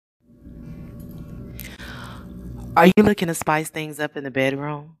Are you looking to spice things up in the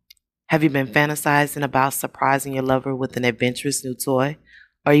bedroom? Have you been fantasizing about surprising your lover with an adventurous new toy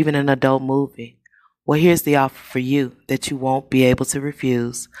or even an adult movie? Well, here's the offer for you that you won't be able to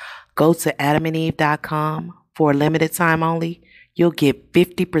refuse. Go to adamandeve.com for a limited time only. You'll get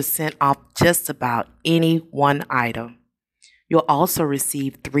 50% off just about any one item. You'll also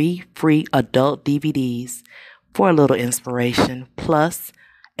receive 3 free adult DVDs for a little inspiration, plus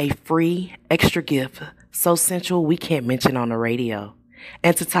a free extra gift so sensual we can't mention on the radio.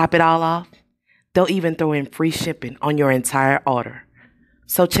 And to top it all off, they'll even throw in free shipping on your entire order.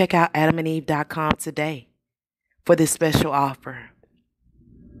 So check out adamandeve.com today for this special offer.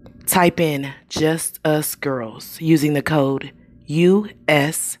 Type in Just Us Girls using the code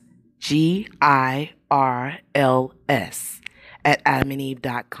USGIRLS at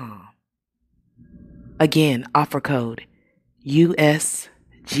adamandeve.com. Again, offer code USGIRLS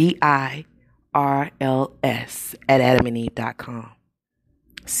at adamandeve.com.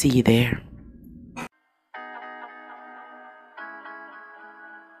 See you there.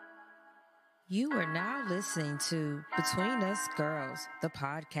 You are now listening to Between Us Girls, the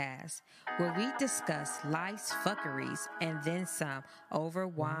podcast, where we discuss life's fuckeries and then some over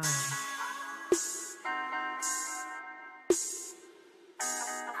wine.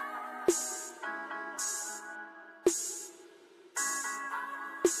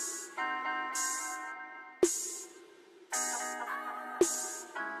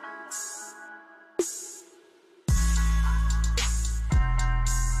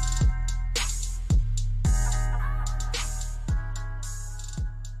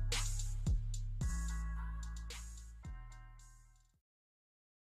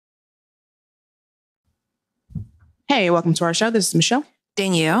 Hey, welcome to our show. This is Michelle.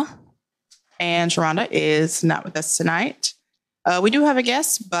 Danielle. And Sharonda is not with us tonight. We do have a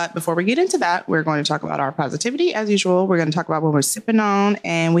guest, but before we get into that, we're going to talk about our positivity. As usual, we're going to talk about what we're sipping on,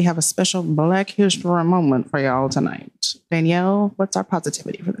 and we have a special Black History moment for y'all tonight. Danielle, what's our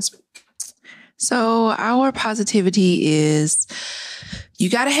positivity for this week? So our positivity is you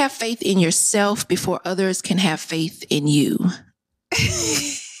got to have faith in yourself before others can have faith in you.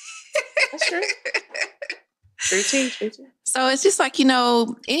 That's true. True too. So it's just like, I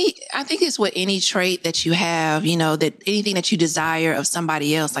think it's with any trait that you have, that anything that you desire of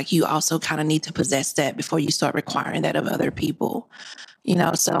somebody else, like you also kind of need to possess that before you start requiring that of other people,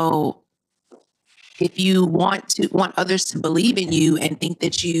 so if you want others to believe in you and think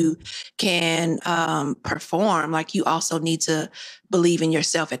that you can perform, like you also need to believe in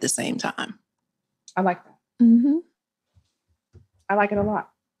yourself at the same time. I like that. Mm-hmm. I like it a lot.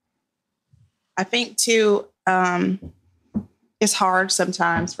 I think too, it's hard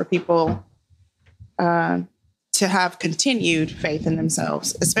sometimes for people to have continued faith in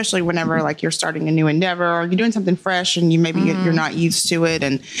themselves, especially whenever like you're starting a new endeavor or you're doing something fresh and you're not used to it.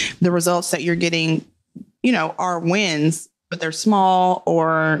 And the results that you're getting, are wins, but they're small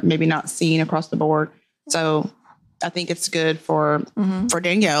or maybe not seen across the board. So I think it's good for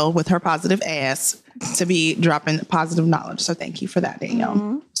Danielle with her positive ass to be dropping positive knowledge. So thank you for that, Danielle.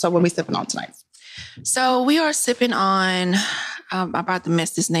 Mm-hmm. So what are we sipping on tonight? So we are sipping on, I'm about to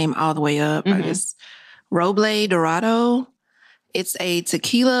mess this name all the way up. I guess Roble Dorado. It's a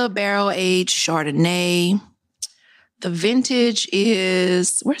tequila barrel-aged Chardonnay. The vintage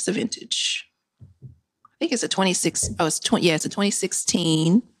is, where's the vintage? I think it's a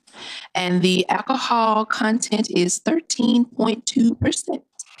 2016. And the alcohol content is 13.2%.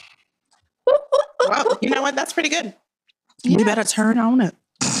 Wow, you know what? That's pretty good. Yeah. We better turn on it.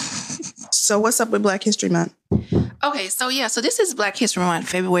 So what's up with Black History Month? Okay, so this is Black History Month,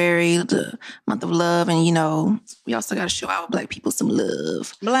 February, the month of love. And, we also got to show our Black people some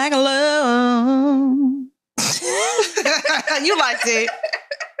love. Black love. You liked it.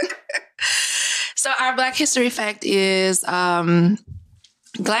 So our Black History fact is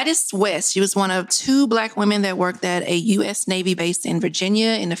Gladys West. She was one of 2 Black women that worked at a U.S. Navy base in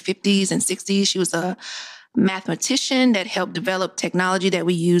Virginia in the 50s and 60s. She was a mathematician that helped develop technology that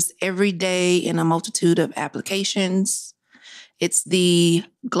we use every day in a multitude of applications. It's the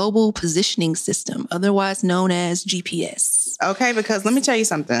Global Positioning System, otherwise known as GPS. Okay, because let me tell you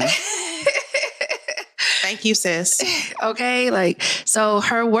something. Thank you, sis. Okay, so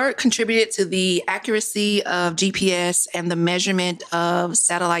her work contributed to the accuracy of GPS and the measurement of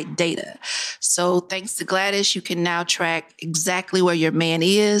satellite data. So thanks to Gladys, you can now track exactly where your man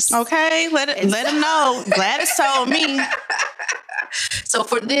is. Okay, let him know. Gladys told me. So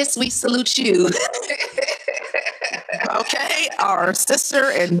for this, we salute you. Okay, our sister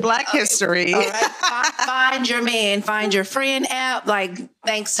in Black history. All right. Find your man, find your friend app.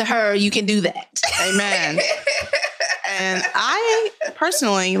 Thanks to her, you can do that. Amen. And I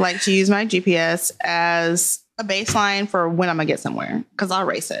personally like to use my GPS as a baseline for when I'm gonna get somewhere because I'll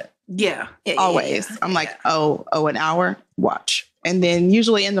race it. Yeah. Always. I'm like, an hour, watch. And then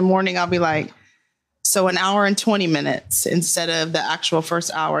usually in the morning, I'll be like, so an hour and 20 minutes instead of the actual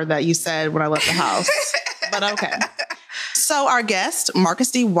first hour that you said when I left the house. But okay. So our guest,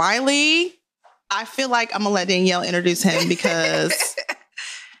 Marcus D. Wiley, I feel like I'm going to let Danielle introduce him because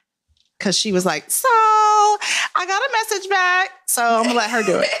she was like, so I got a message back. So I'm going to let her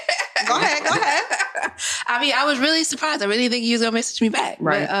do it. Go ahead. I mean, I was really surprised. I really think he was going to message me back.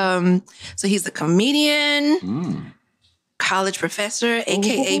 Right. But, so he's a comedian, college professor,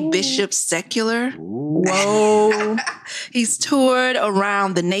 a.k.a. Bishop Secular. Whoa. He's toured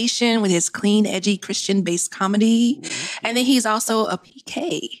around the nation with his clean, edgy, Christian-based comedy. And then he's also a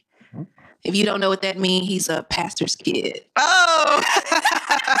PK. If you don't know what that means, he's a pastor's kid. Oh.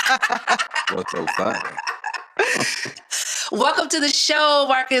 What's so funny? Welcome to the show,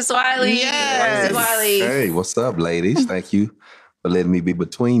 Marcus Wiley. Yes. Marcus Wiley. Hey, what's up, ladies? Thank you for letting me be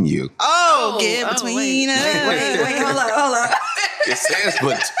between you. Get between us. Wait, hold up. It says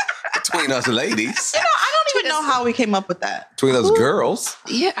between us ladies. I don't even know how we came up with that. Between us girls.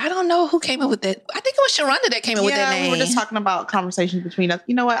 Yeah, I don't know who came up with that. I think it was Sharonda that came up with that name. We were just talking about conversations between us.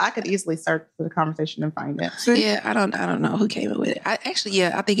 You know what? I could easily search for the conversation and find it. Yeah, I don't know who came up with it. I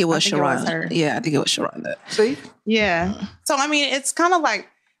think it was Sharonda. Yeah, I think it was Sharonda. See? Yeah. So, I mean, it's kind of like,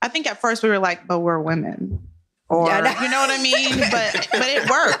 I think at first we were like, but we're women. Or, you know what I mean? But it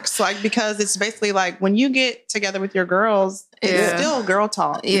works. Like, because it's basically like when you get together with your girls, it's still girl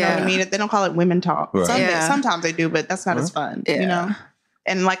talk. You know what I mean? They don't call it women talk. Right. Sometimes they do, but that's not as fun, you know?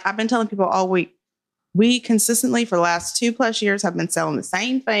 And like, I've been telling people all week, we consistently for the last 2+ years have been selling the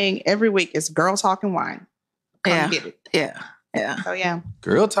same thing every week. It's girl talk and wine. Come get it. Yeah. So, yeah.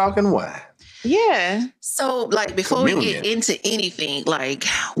 Girl talking wine. Yeah. So, like, before we get into anything, like,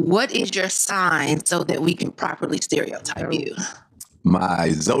 what is your sign so that we can properly stereotype you?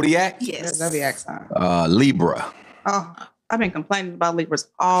 My zodiac? Yes. Zodiac sign. Libra. Oh, I've been complaining about Libras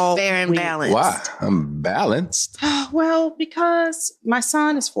all Fair and week. balanced. Why? I'm balanced. Well, because my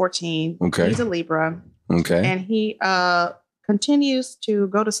son is 14. Okay. He's a Libra. Okay. And he continues to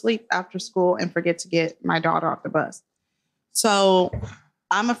go to sleep after school and forget to get my daughter off the bus. So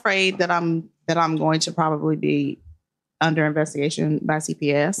I'm afraid that I'm going to probably be under investigation by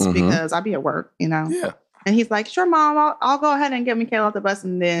CPS because I'll be at work, you know. Yeah. And he's like, "Sure, Mom, I'll go ahead and get Michaela off the bus,"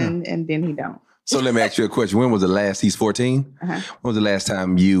 and then he don't. So let me ask you a question. When was the last? He's 14. When was the last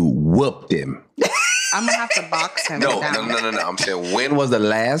time you whooped him? I'm gonna have to box him. No. down. I'm saying, when was the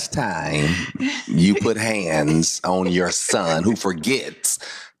last time you put hands on your son who forgets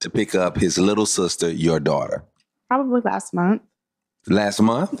to pick up his little sister, your daughter? Probably last month. Last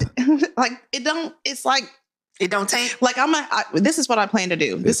month? Like it don't. It's like It don't take. like this is what I plan to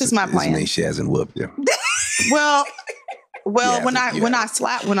do. This is my plan. This means she hasn't whooped him. Well, Yeah, when but I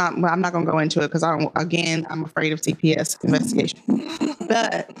slap, well, I'm not gonna go into it because I'm afraid of CPS investigation.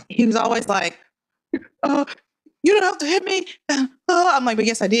 But he was always like, "Oh, you don't have to hit me." I'm like, "But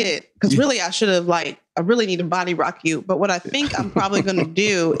yes, I did." Because really, I really need to body rock you. But what I think I'm probably gonna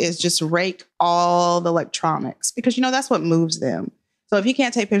do is just rake all the electronics because that's what moves them. So if he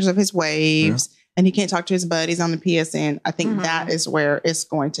can't take pictures of his waves and he can't talk to his buddies on the PSN, I think that is where it's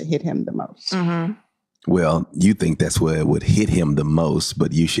going to hit him the most. Well, you think that's where it would hit him the most,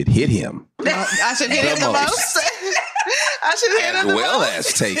 but you should hit him. I should hit him the most. I should hit him As well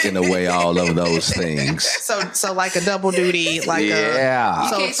as taking away all of those things. So like a double duty, like yeah.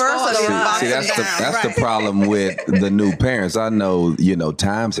 So can't first spoil of it. all, See, that's the problem with the new parents. I know,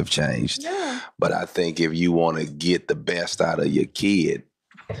 times have changed. Yeah. But I think if you want to get the best out of your kid,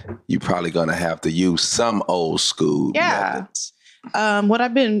 you're probably going to have to use some old school methods. What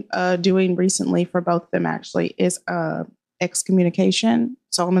I've been doing recently for both of them actually is excommunication.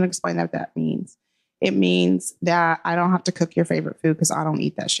 So I'm going to explain what that means. It means that I don't have to cook your favorite food because I don't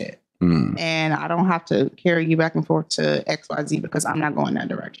eat that shit. And I don't have to carry you back and forth to XYZ because I'm not going that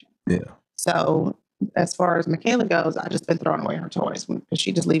direction. Yeah. So as far as Michaela goes, I just been throwing away her toys because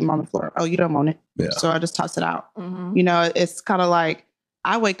she just leave them on the floor. Oh, you don't want it. Yeah. So I just toss it out. It's kind of like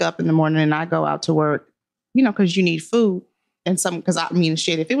I wake up in the morning and I go out to work, because you need food. And because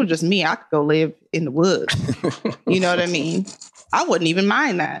shit, if it was just me, I could go live in the woods. You know what I mean? I wouldn't even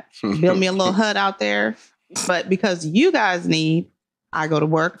mind that. Build me a little hut out there. But because you guys need, I go to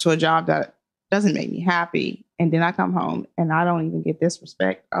work to a job that doesn't make me happy. And then I come home and I don't even get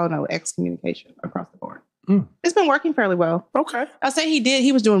disrespect. Oh no, excommunication across the board. It's been working fairly well. Okay. I say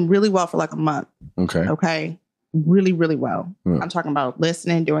he was doing really well for like a month. Okay. Really, really well. I'm talking about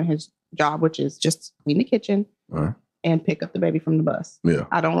listening, doing his job, which is just clean the kitchen, and pick up the baby from the bus. Yeah.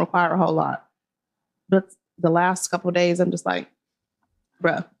 I don't require a whole lot. But the last couple of days, I'm just like,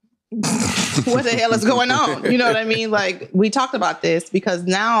 bruh, what the hell is going on? You know what I mean? Like, we talked about this because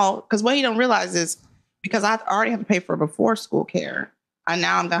what you don't realize is because I already have to pay for before school care, and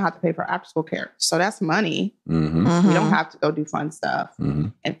now I'm going to have to pay for after school care. So that's money. Mm-hmm. We don't have to go do fun stuff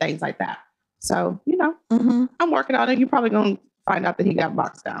and things like that. So, I'm working on it. You're probably going to find out that he got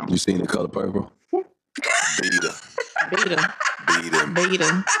boxed down. You seen The Color Purple? Yeah. Beat him. Beat him. Beat him. Beat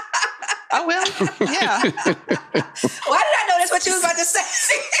him. Oh, well, yeah. Why did I know that's what you was about to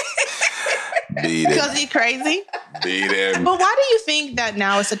say? Beat him. Because he's crazy. Beat him. But why do you think that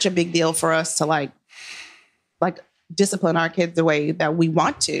now is such a big deal for us to like discipline our kids the way that we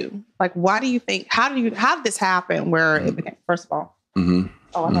want to? Like, why do you think, how did this happen where it became, first of all, oh,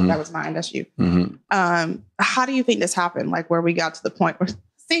 I thought that was mine. That's you. How do you think this happened? Like where we got to the point where,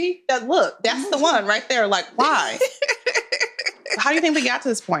 see, that's the one right there. Like, why? How do you think we got to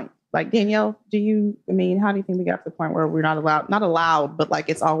this point? Like, Danielle, how do you think we got to the point where we're not allowed, but like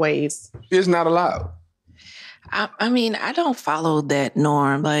it's always. It's not allowed. I mean, I don't follow that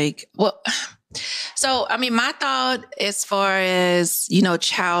norm. Like, well, so, I mean, my thought as far as,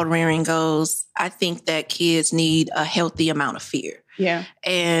 child rearing goes, I think that kids need a healthy amount of fear. Yeah.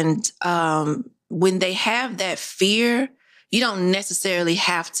 And when they have that fear, you don't necessarily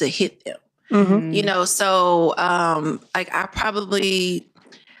have to hit them. So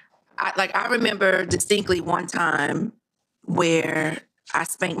like I remember distinctly one time where I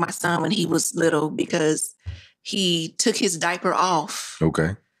spanked my son when he was little because he took his diaper off.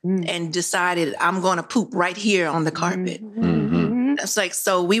 Okay. And decided I'm going to poop right here on the carpet. It's like,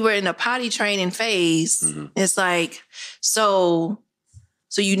 so we were in a potty training phase. It's like, so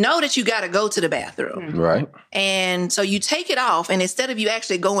you know that you got to go to the bathroom. Right. And so you take it off. And instead of you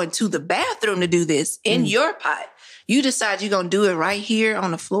actually going to the bathroom to do this in your pot, you decide you're going to do it right here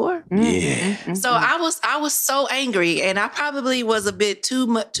on the floor. Yeah. So I was so angry, and I probably was a bit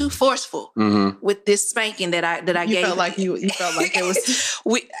too forceful with this spanking that I gave. You felt like it was.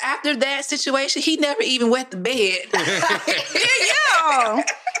 After that situation, he never even wet the bed. I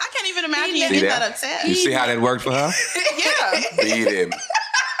can't even imagine you getting that upset. You see how that worked for her? Yeah. Beat him.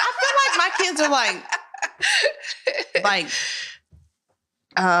 I feel like my kids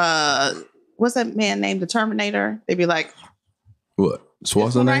are what's that man named the Terminator? They'd be like, what?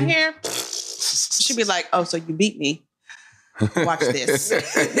 Schwarzenegger? Right here. She'd be like, oh, so you beat me. Watch this.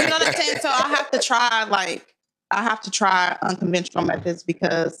 You know what I'm saying? So I have to try unconventional methods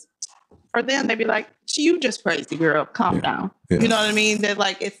because for them, they'd be like, you just crazy girl, calm down. Yeah. You know what I mean? They're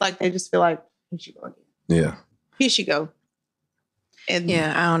like, it's like they just feel like, here she go again. Yeah. Here she go. And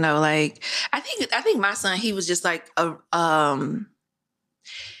yeah, I don't know. Like, I think my son, he was just like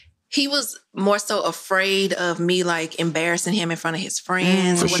he was more so afraid of me like embarrassing him in front of his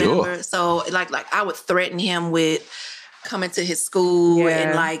friends or whatever. Sure. So like I would threaten him with coming to his school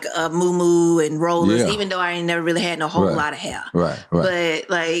and like moo and rollers, even though I ain't never really had no whole lot of hair. Right. But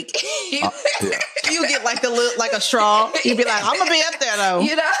like you get like like a straw. You'd be like, I'm gonna be up there though.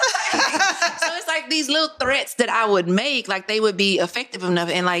 So it's like these little threats that I would make, like they would be effective enough,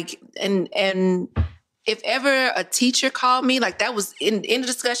 and like and if ever a teacher called me, like that was in the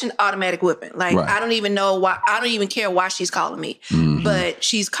discussion, automatic whipping. Like, I don't even know why. I don't even care why she's calling me, but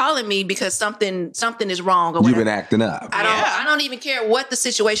she's calling me because something is wrong. Or You've been acting up. I don't even care what the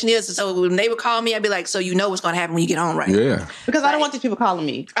situation is. So when they would call me, I'd be like, so you know what's going to happen when you get home, right? Yeah. Because I don't want these people calling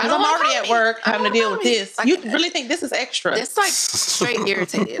me. Because I'm already at work having to deal with this. Like, you really think this is extra? It's like straight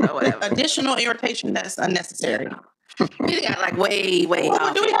irritated or whatever. Additional irritation that's unnecessary. We got like way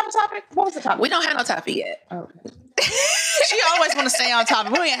off. Do we have a topic? What was the topic? We don't have no topic yet. Okay. She always want to stay on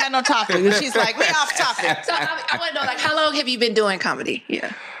topic. We ain't had no topic. She's like, we off topic. So I want to know, like, how long have you been doing comedy?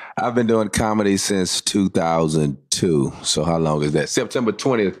 Yeah. I've been doing comedy since 2002. So how long is that? September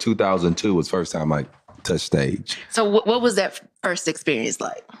 20th, 2002 was the first time I touched stage. So what was that first experience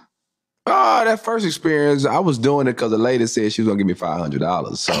like? Oh, that first experience, I was doing it because the lady said she was going to give me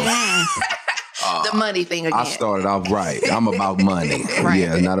 $500. So... the money thing again. I started off right. I'm about money.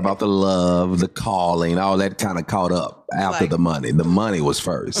 Yeah, not about the love, the calling, all that kind of caught up after the money. The money was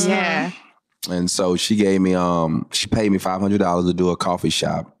first. Yeah. And so she gave me, she paid me $500 to do a coffee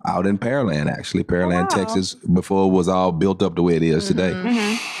shop out in Pearland, actually. Pearland, Texas, before it was all built up the way it is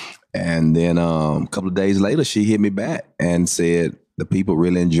today. And then a couple of days later, she hit me back and said, the people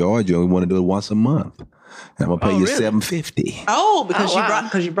really enjoyed you and we want to do it once a month. And I'm gonna pay you $750. Oh, because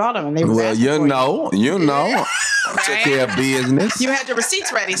you brought them and they were you know. took care of business. You had your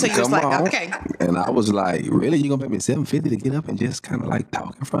receipts ready, so you was like, okay. And I was like, really? You gonna pay me $750 to get up and just kind of like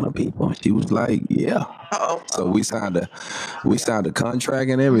talk in front of people? And she was like, yeah. Uh-oh. So we signed a contract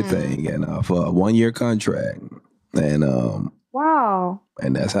and everything, and for a 1-year contract, and wow.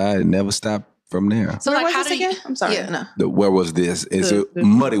 And that's how it never stopped from there. So Where like, was how this do you? again? I'm sorry. Yeah, no. Where was this? It's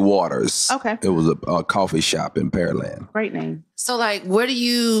Muddy Waters. Okay. It was a coffee shop in Pearland. Great name. So like, how do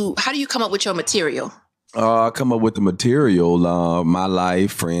you come up with your material? I come up with the material, my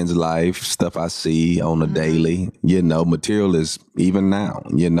life, friends' life, stuff I see on a daily. You know, material is even now.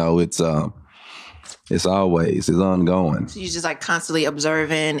 You know, it's ongoing. So you're just like constantly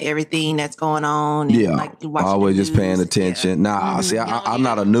observing everything that's going on. And, Yeah, like, watching always the just paying news. attention. Nah, see, I'm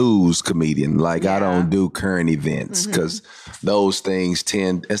not a news comedian. Like, I don't do current events because those things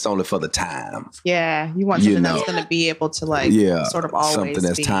it's only for the time. Yeah, you want something that's going to be able to like sort of always something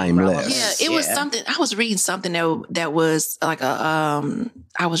that's be timeless. relevant. Yeah, it was something. I was reading something that was like I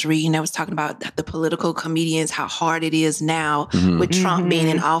was talking about the political comedians, how hard it is now with Trump being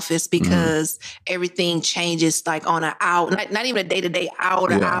in office because everything changes like on an hour, not even a day-to-day,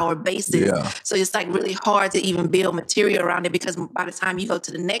 hour-to-hour basis. Yeah. So it's like really hard to even build material around it because by the time you go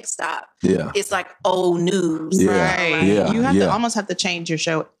to the next stop, it's like old news. Yeah. Right. Yeah. You have to almost have to change your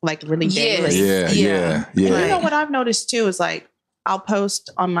show like really daily. Yeah. And you know what I've noticed too is like I'll post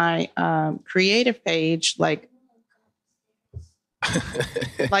on my creative page like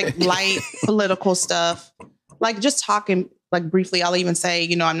light political stuff, like just talking like briefly. I'll even say,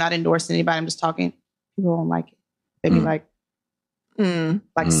 you know, I'm not endorsing anybody. I'm just talking. People don't like it. They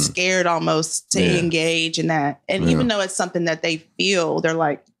be scared almost to engage in that. And even though it's something that they feel, they're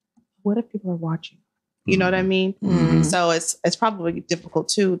like, what if people are watching? You know what I mean? So it's probably difficult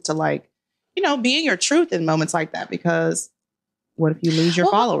too to like, you know, be in your truth in moments like that because what if you lose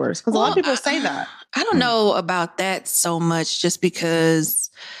your followers? Because a lot of people say that. I don't know about that so much just because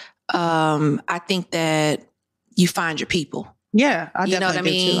I think that you find your people. Yeah, you know what I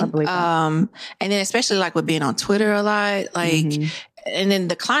mean? Too. I believe that. And then especially like with being on Twitter a lot, like, and then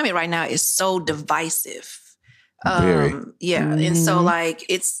the climate right now is so divisive. Very. Yeah. And so like,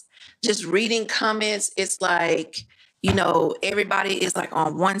 it's just reading comments. It's like, you know, everybody is like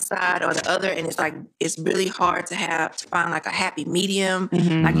on one side or the other. And it's like, it's really hard to find like a happy medium.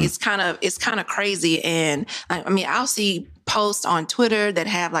 Like it's kind of crazy. And I mean, I'll see posts on Twitter that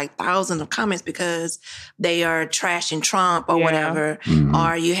have like thousands of comments because they are trashing Trump or whatever.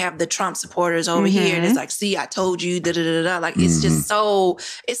 Or you have the Trump supporters over here. And it's like, see, I told you, da da da da. Like, it's just so,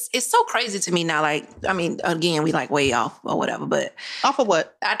 it's so crazy to me now. Like, I mean, again, we like way off or whatever, but. Off of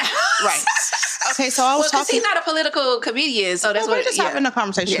what? Right. Okay, so I was talking. He's not a political comedian, so that's we're just having a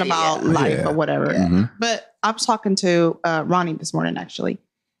conversation about life or whatever. But I was talking to Ronnie this morning actually,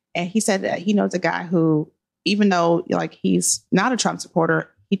 and he said that he knows a guy who, even though like he's not a Trump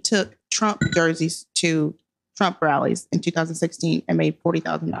supporter, he took Trump jerseys to Trump rallies in 2016 and made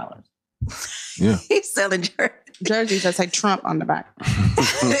 $40,000. Yeah, he's selling jerseys that say Trump on the back.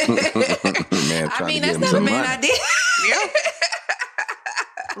 Man, I mean, that's not a bad idea. Yeah.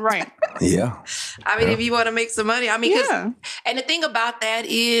 Right. Yeah. I mean, if you want to make some money, I mean, and the thing about that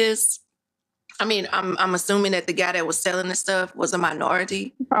is, I mean, I'm assuming that the guy that was selling the stuff was a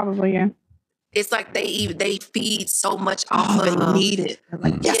minority. Probably, yeah. It's like they feed so much off of. They need it.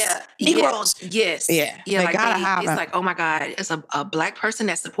 Like, yes. Negroes. Yes. Yeah. Yeah. They gotta have it's like, oh my God, it's a black person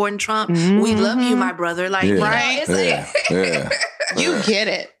that's supporting Trump. We love you, my brother. Like, you know, right. You get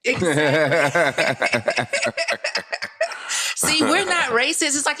it. Exactly. See, we're not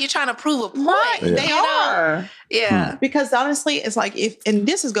racist. It's like you're trying to prove a point. Right. They are. Yeah. Because honestly, it's like and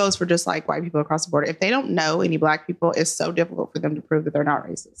this goes for just like white people across the border. If they don't know any black people, it's so difficult for them to prove that they're not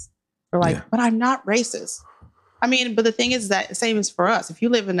racist. They're like, but I'm not racist. I mean, but the thing is that same is for us. If you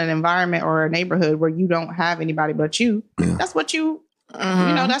live in an environment or a neighborhood where you don't have anybody but you, that's what you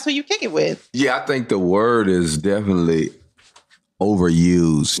know, that's what you kick it with. Yeah, I think the word is definitely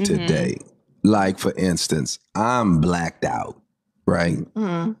overused today. Like, for instance, I'm blacked out, right?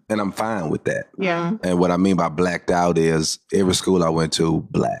 And I'm fine with that. Yeah. And what I mean by blacked out is every school I went to,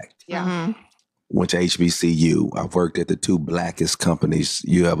 black. Yeah. Went to HBCU. I've worked at the two blackest companies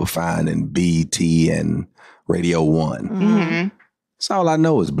you ever find in BT and Radio One. That's all I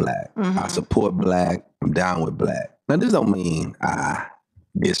know is black. I support black. I'm down with black. Now, this don't mean I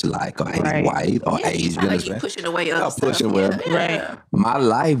dislike or hate white or Asian. Like you pushing away other stuff. Right. My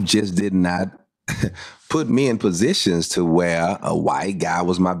life just did not put me in positions to where a white guy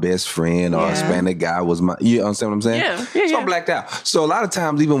was my best friend or a Hispanic guy was my, you understand what I'm saying? Yeah. So I'm blacked out. So a lot of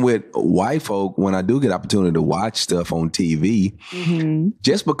times, even with white folk, when I do get opportunity to watch stuff on TV,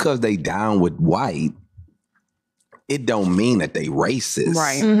 just because they down with white it don't mean that they racist.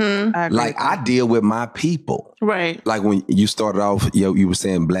 Right. Mm-hmm. I agree Like with that. I deal with my people. Right. Like when you started off, you were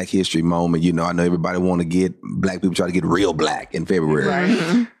saying Black History Moment. You know, I know everybody want to get black people try to get real black in February.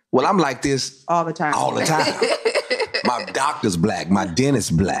 Right. Well, I'm like this all the time. all the time. My doctor's black. My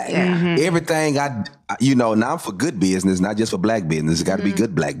dentist's black. Yeah. Mm-hmm. Everything now I'm for good business, not just for black business. It's got to be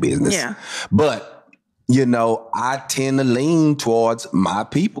good black business. Yeah. But I tend to lean towards my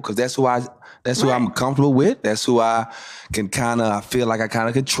people because that's who I'm comfortable with. That's who I can I feel like I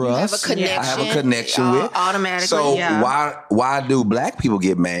can trust. You have a connection. I have a connection with. Automatically. So yeah. why do black people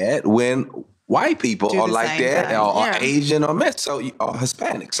get mad when white people Do are the like same that thing. or Yeah. Asian or Mexican or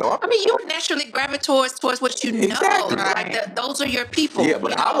Hispanic? So I mean, you naturally gravitate towards what you know. Exactly. Like those are your people. yeah,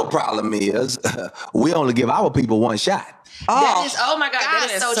 but you know? our problem is we only give our people one shot. That is, oh my God, that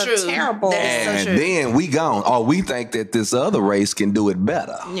is so true. terrible. That is so And true. then we gone. Or we think that this other race can do it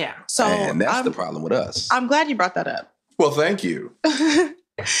better. Yeah. So And that's I'm, the problem with us. I'm glad you brought that up. Well, thank you.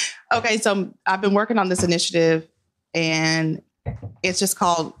 Okay, so I've been working on this initiative, and it's just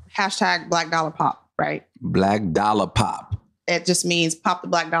called #BlackDollarPop, right? Black dollar pop. It just means pop the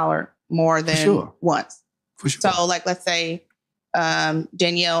black dollar more than sure. once. For sure. So, like, let's say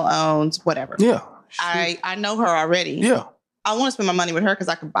Danielle owns whatever. yeah. I know her already. Yeah. I want to spend my money with her because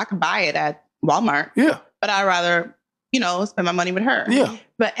I can buy it at Walmart, Yeah. but I'd rather, spend my money with her. Yeah.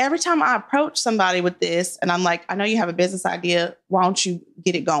 But every time I approach somebody with this and I'm like, I know you have a business idea. Why don't you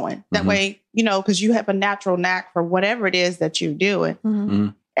get it going? That Mhm. way, because you have a natural knack for whatever it is that you're doing. Mm-hmm.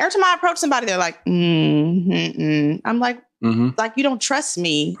 Every time I approach somebody, they're like, I'm like, Mm-hmm. you don't trust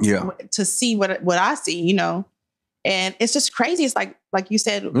me Yeah. to see what I see, And it's just crazy. It's like you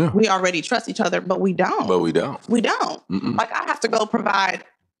said, Yeah. we already trust each other, but we don't. But we don't. We don't. Mm-mm. Like I have to go provide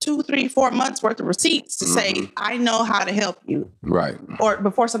 2, 3, 4 months worth of receipts to say Mhm. I know how to help you, Right. or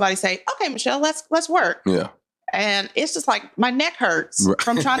before somebody say, "Okay, Michelle, let's work." Yeah. And it's just like my neck hurts Right.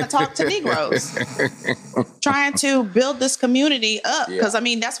 from trying to talk to Negroes, trying to build this community up. Yeah. Because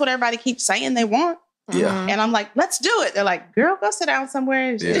that's what everybody keeps saying they want. Yeah. And I'm like, let's do it. They're like, girl, go sit down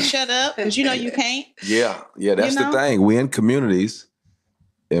somewhere and Yeah. just shut up because you can't. Yeah. Yeah. That's You know? the thing. We in communities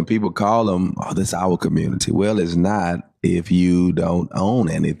and people call them, oh, this is our community. Well, it's not if you don't own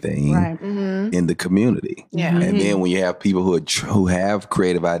anything Right. Mm-hmm. in the community. Yeah. And then when you have people who have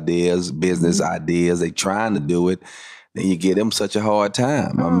creative ideas, business Mm-hmm. ideas, they trying to do it, then you give them such a hard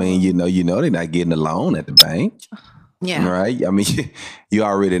time. I Oh. mean, they're not getting a loan at the bank. Yeah. Right? I mean, you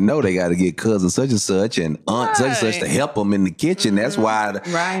already know they got to get cousin such and such and aunt such and such to Right. help them in the kitchen. That's why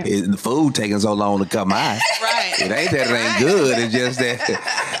Right. the food taking so long to come out. Right. It ain't that it ain't good. It's just that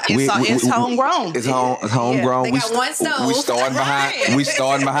It's homegrown. It's homegrown. They got one stove. We starting behind. Right. We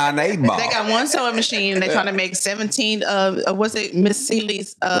starting behind the 8 ball. They got one sewing machine. They're trying to make 17 was it Miss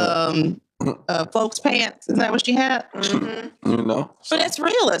Seeley's folks pants? Is that what she had? So. But it's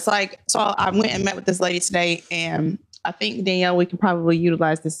real. It's like, so I went and met with this lady today, and I think, Danielle, we can probably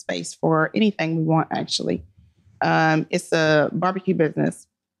utilize this space for anything we want, actually. It's a barbecue business.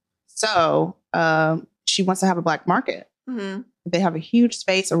 So she wants to have a black market. Mm-hmm. They have a huge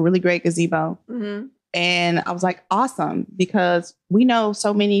space, a really great gazebo. Mm-hmm. And I was like, awesome, because we know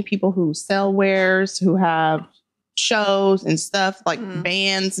so many people who sell wares, who have shows and stuff, like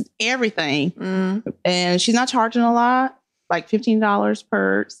bands, everything. Mm-hmm. And she's not charging a lot, like $15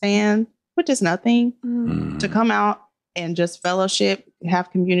 per stand, which is nothing, to come out and just fellowship,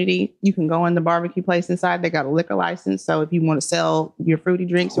 have community. You can go in the barbecue place inside. They got a liquor license. So if you want to sell your fruity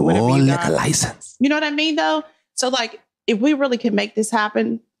drinks or whatever you got, license. you know what I mean, though? So like, if we really can make this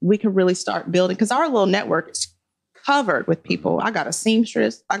happen, we can really start building, because our little network is covered with people. I got a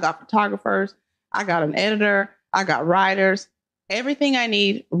seamstress, I got photographers, I got an editor, I got writers, everything I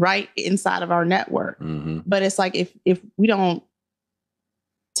need right inside of our network. Mm-hmm. But it's like, if we don't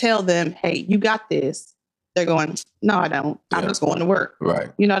tell them, hey, you got this, they're going, no, I don't. I'm Yeah. just going to work. Right.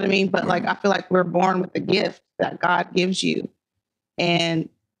 You know what I mean? But like, I feel like we're born with the gift that God gives you. And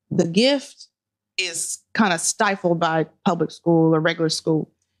the gift is kind of stifled by public school or regular school,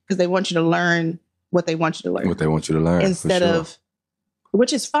 because they want you to learn what they want you to learn What they want you to learn. instead of,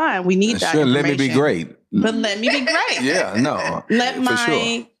 which is fine. We need that. Sure, let me be information. great. But let me be great. Yeah, no. Let for my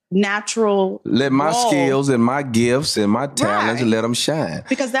sure. natural Let my role- skills and my gifts and my talents Right. let them shine.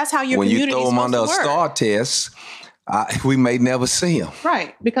 because that's how your When you community throw is them supposed under a to work. star test, we may never see them.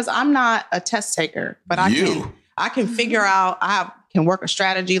 Right. Because I'm not a test taker, but I can figure out, can work a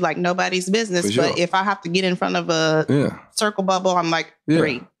strategy like nobody's business. For sure. But if I have to get in front of a Yeah, circle bubble, I'm like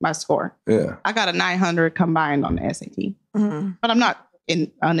 3, my score. yeah. I got a 900 combined on the SAT, Mm-hmm. but I'm not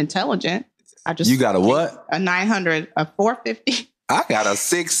unintelligent. I just You got a what? A 900, a 450. I got a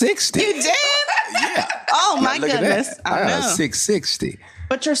 660. You did? Yeah. Oh my Look at goodness. that. I know. 660.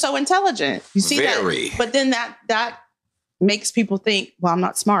 But you're so intelligent. You see Very. that? But then that makes people think, well, I'm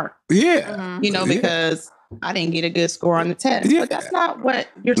not smart. Yeah. You know, because I didn't get a good score on the test. Yeah. But that's not what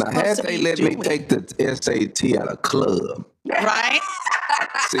you're Now, supposed had to they be let doing. me take the SAT at a club. Right?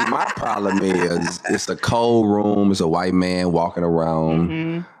 See, my problem is it's a cold room. It's a white man walking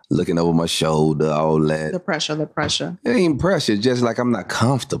around, looking over my shoulder, all that. The pressure. It ain't pressure. It's just like I'm not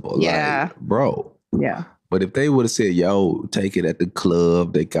comfortable. Yeah. Like, bro. Yeah. But if they would have said, yo, take it at the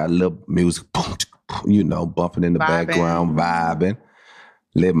club, they got a little music, boom, you know, bumping in the background, vibing,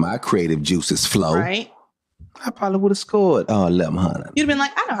 let my creative juices flow. Right. I probably would have scored 1,100. You'd have been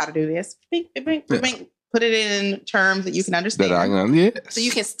like, I know how to do this. Put it in terms that you can understand. Yes. So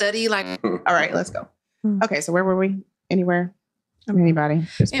you can study like. All right, let's go. Okay, so where were we? Anywhere? Anybody?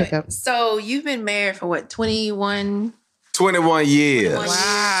 Just pick up. So you've been married for what, 21? 21 years.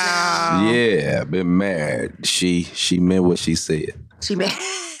 Wow. Yeah, been married. She meant what she said. She married.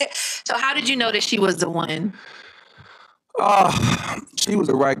 So how did you know that she was the one? She was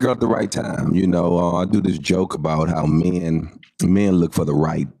the right girl at the right time. You know, I do this joke about how men look for the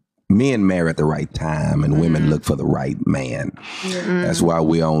right, men marry at the right time and women look for the right man. That's why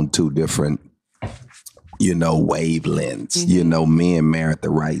we're on two different, you know, wavelengths. You know, men marry at the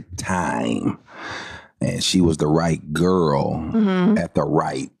right time. And she was the right girl at the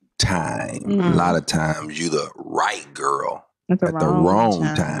right time. A lot of times you're the right girl at the wrong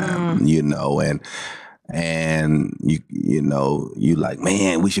time, you know, and you know, you like,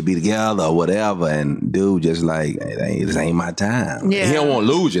 man, we should be together or whatever. And dude just like, this ain't my time. Yeah. He don't want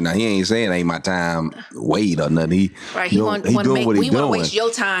to lose you. Now, he ain't saying ain't my time, wait or nothing. He want doing what he doing. Waste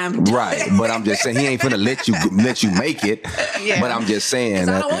your time. Right. But I'm just saying, he ain't finna let you make it. Yeah. But I'm just saying.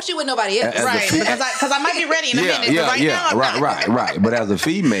 I don't want you with nobody else. Right, because I might be ready in a minute, but right now I'm not. Right. But as a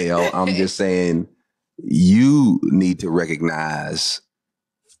female, I'm just saying, you need to recognize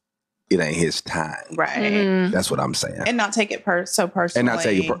it ain't his time. Right. That's what I'm saying. And not take it so personally. And not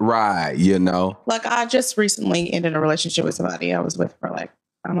take it right, you know. Like, I just recently ended a relationship with somebody I was with for like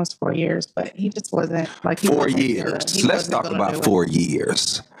almost 4 years, but he just wasn't like 4 years. Let's talk about 4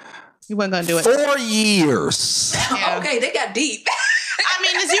 years. He wasn't gonna do it. 4 years. Yeah. Okay, they got deep. I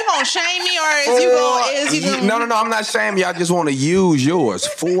mean, is you gonna shame me or is you gonna No, I'm not shaming you. I just want to use yours.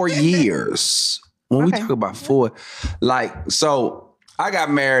 4 years. When we talk about 4, like, so I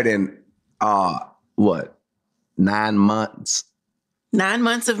got married in 9 months. 9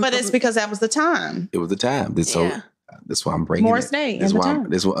 months of, But it's because that was the time. It was the time. That's why I'm bringing Morris it. Day This in the why time.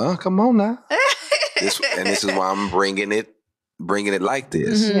 this why, come on now. This is why I'm bringing it like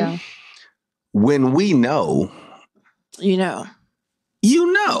this. Yeah. When we know, you know.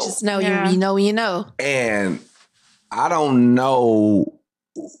 you know. Just know Yeah. you know. And I don't know,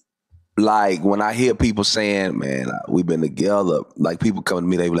 like, when I hear people saying, man, we've been together, like, people come to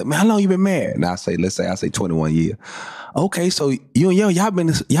me, they be like, man, how long you been married? And I say 21 years. Okay, so you and y'all been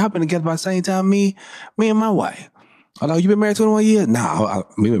together by the same time me and my wife. Although you been married 21 years? No,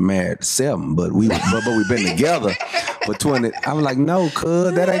 we been married 7, but we've been together for 20. I'm like, no,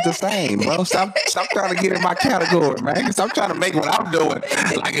 cuz that ain't the same, bro. Stop trying to get in my category, man. Stop trying to make what I'm doing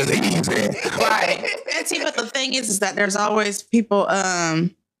like it's easy. Right. And see, but the thing is that there's always people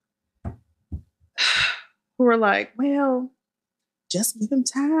who are like, well, just give him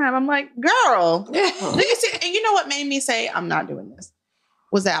time. I'm like, girl, do you see? And you know what made me say I'm not doing this?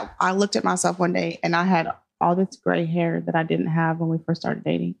 Was that I looked at myself one day and I had all this gray hair that I didn't have when we first started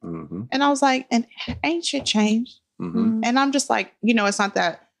dating. Mm-hmm. And I was like, and ain't shit changed? Mm-hmm. And I'm just like, you know, it's not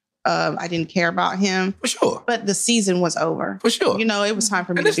that I didn't care about him. For sure. But the season was over. For sure. You know, it was time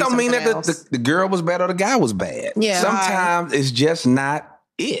for me And to this do don't mean something that else. the girl was bad or the guy was bad. Yeah. Sometimes it's just not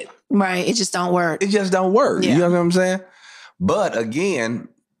it. Right. It just don't work. It just don't work. Yeah. You know what I'm saying? But again,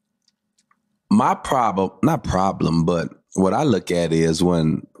 my problem, not problem, but what I look at is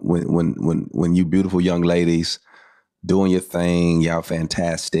when you beautiful young ladies doing your thing, y'all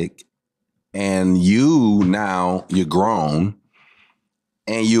fantastic, and you're grown,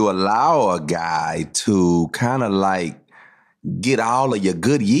 and you allow a guy to kind of like get all of your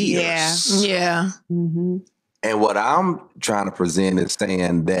good years. Yeah. Mm-hmm. And what I'm trying to present is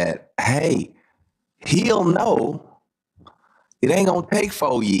saying that, hey, he'll know it ain't gonna take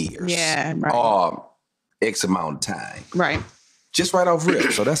 4 years. Yeah, right. Or X amount of time. Right. Just right off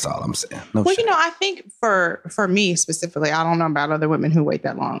rip. So that's all I'm saying. No Well, shame. you know, I think for me specifically, I don't know about other women who wait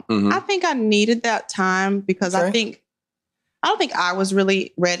that long. Mhm. I think I needed that time because I don't think I was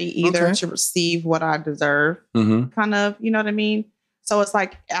really ready either to receive what I deserve. Kind of, you know what I mean? So it's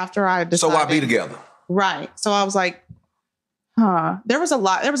like after I decided. So why be together? Right. So I was like, there was a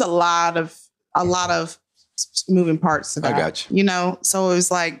lot of moving parts of that. I got you. You know, so it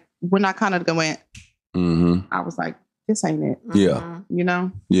was like when I kind of went, I was like, this ain't it. Yeah. You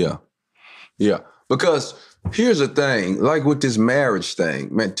know? Yeah. Yeah. Because here's the thing, like with this marriage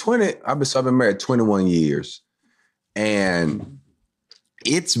thing, man, I've been married 21 years and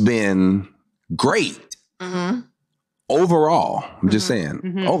it's been great. Overall, I'm just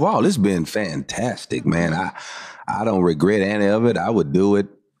saying, overall, it's been fantastic, man. I don't regret any of it. I would do it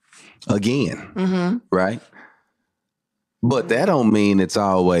again, right? But that don't mean it's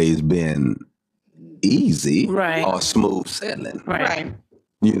always been easy or smooth sailing. Right.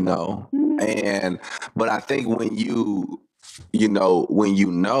 You know? But I think when you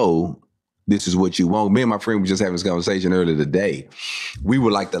know this is what you want. Me and my friend were just having this conversation earlier today. We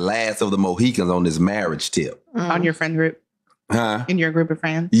were like the last of the Mohicans on this marriage tip. On your friend group? Huh? In your group of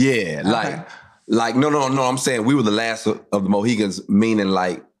friends? Yeah. Like, no. I'm saying we were the last of the Mohicans, meaning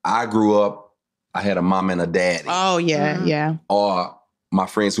like I grew up, I had a mom and a daddy. Oh, yeah, yeah. Or my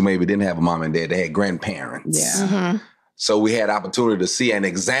friends who maybe didn't have a mom and dad, they had grandparents. Yeah. So we had opportunity to see an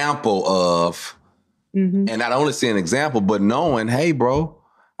example of, and not only see an example, but knowing, hey, bro,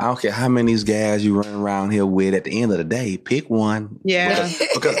 I don't care how many of these guys you run around here with, at the end of the day, pick one. Yeah.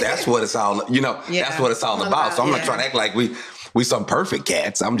 Because that's what it's all, that's what it's all about. So I'm not trying to act like we some perfect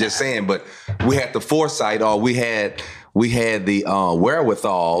cats. I'm just saying, but we had the foresight, or we had the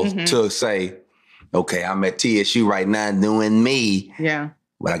wherewithal to say, okay, I'm at TSU right now doing me. Yeah.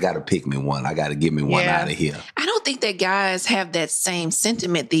 But I got to pick me one. I got to get me one out of here. I don't think that guys have that same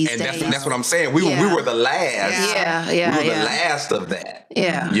sentiment these days. And that's what I'm saying. We were the last. Yeah. We were the last of that.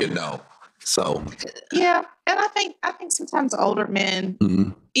 Yeah. You know. So. Yeah. And I think sometimes older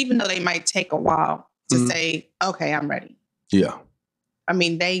men, even though they might take a while to say, okay, I'm ready. Yeah. I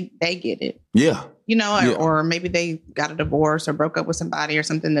mean, they get it. Yeah. You know, or maybe they got a divorce or broke up with somebody or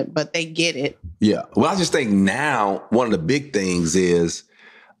something, but they get it. Yeah. Well, I just think now one of the big things is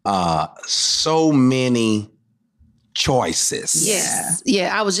so many choices.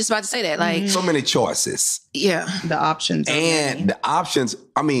 Yeah. I was just about to say that. Like so many choices. Yeah. The options. And the options,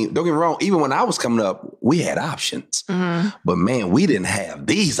 I mean, don't get me wrong, even when I was coming up, we had options. But man, we didn't have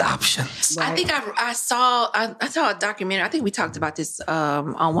these options. Right. I think I saw a documentary. I think we talked about this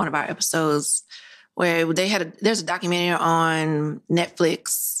on one of our episodes where there's a documentary on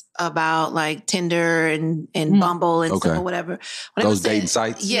Netflix about like Tinder and Bumble and stuff or whatever. Those dating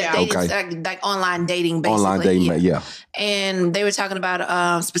sites? Yeah, like online dating, basically. Online dating, yeah. And they were talking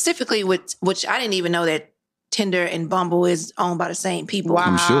about specifically which I didn't even know that Tinder and Bumble is owned by the same people. Wow.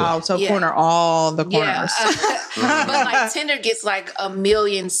 I'm sure. So corner all the corners. But like Tinder gets like 1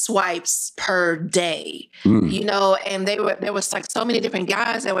 million swipes per day, you know, and there was like so many different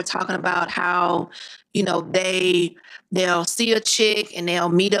guys that were talking about how, you know, they'll see a chick and they'll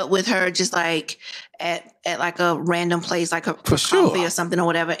meet up with her just like at like a random place, like for coffee or something or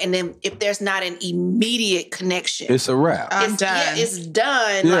whatever. And then if there's not an immediate connection, it's a wrap. I'm done. Yeah, it's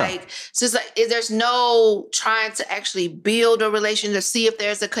done. Yeah. Like, so it's like there's no trying to actually build a relationship to see if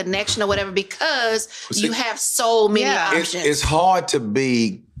there's a connection or whatever, because you have so many options. It's hard to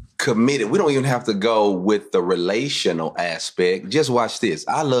be committed. We don't even have to go with the relational aspect. Just watch this.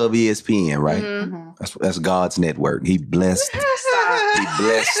 I love ESPN, right? That's God's network. He blessed. He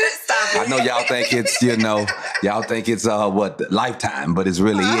blessed. I know y'all think it's what Lifetime, but it's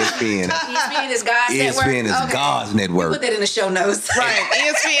really ESPN. ESPN is God's network. ESPN is God's network. Put that in the show notes. Right.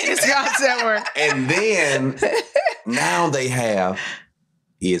 ESPN is God's network. And then now they have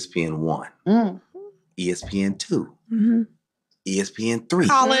ESPN 1, ESPN 2, ESPN 3,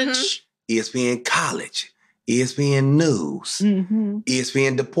 college, ESPN College, ESPN News,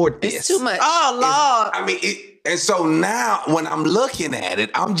 ESPN Deportes. It's too much. Oh, Lord. I mean, and so now when I'm looking at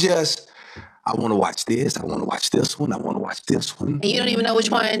it, I want to watch this. I want to watch this one. I want to watch this one. And you don't even know which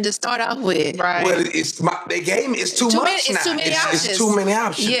one to start off with. Right. Well, they gave me, it's too much now. It's too many options. It's too many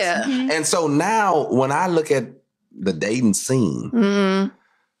options. Yeah. And so now when I look at the dating scene,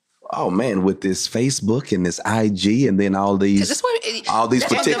 oh man, with this Facebook and this IG and then all these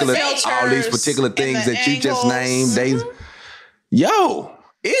particular things that you just named,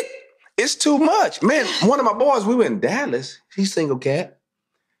 it's too much. Man, one of my boys, we were in Dallas. He's single cat.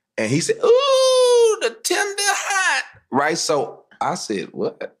 And he said, ooh, the tender hot. Right? So I said,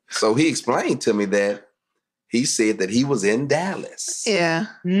 what? So he explained to me that he said that he was in Dallas. Yeah.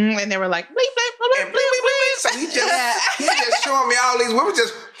 And they were like, bleep, bleep, bleep, bleep, bleep, bleep. So he just showing me all these women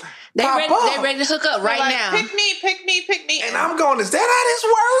just they're ready to hook up right now. Pick me. And I'm going, is that how this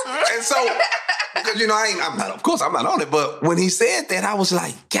works? And so, because, I'm not on it. But when he said that, I was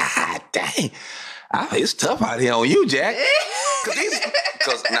like, God dang. It's tough out here on you, Jack.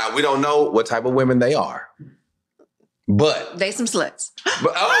 Because now we don't know what type of women they are. But they some sluts.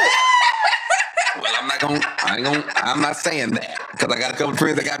 But well, I'm not saying that because I got a couple of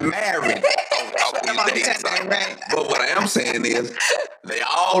friends that got married. But what I am saying is they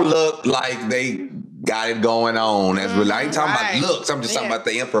all look like they got it going on. As well. I ain't talking about looks. I'm just talking about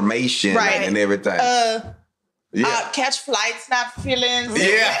the information and everything. Catch flights, not feelings.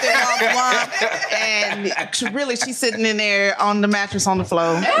 Yeah. And she's sitting in there on the mattress on the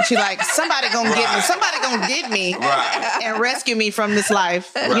floor. She's like, somebody gonna get me. Somebody gonna get me and rescue me from this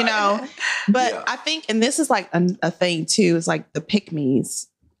life, you know? But I think, and this is like a thing too, is like the pick-me's.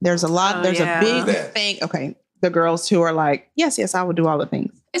 There's a lot, a big thing. Okay. The girls who are like, yes, I will do all the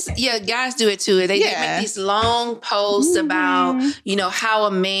things. Guys do it too. They make these long posts about, you know, how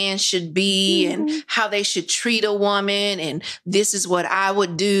a man should be and how they should treat a woman. And this is what I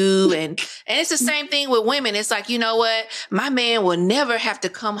would do. And it's the same thing with women. It's like, you know what? My man will never have to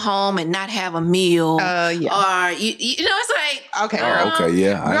come home and not have a meal. Or, you know, it's like, okay. Girl,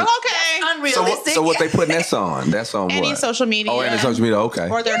 okay. Unrealistic. So what they putting that on? That's on any what? social media. Oh, any social media. Okay.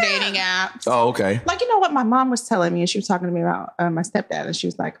 Or their dating apps. Oh, okay. Like, you know what my mom was telling me, and she was talking to me about my stepdad, and she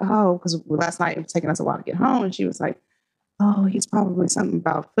was like, oh, because last night it was taking us a while to get home, and she was like, oh, he's probably something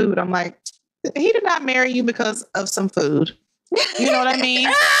about food. I'm like, he did not marry you because of some food. You know what I mean?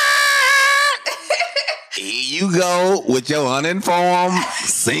 Here you go with your uninformed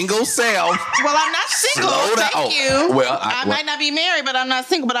single self. Well, I'm not single. Thank you. Well, I might not be married, but I'm not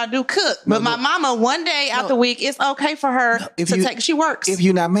single, but I do cook. But my mama, one day out the week, it's okay for her to take, she works. If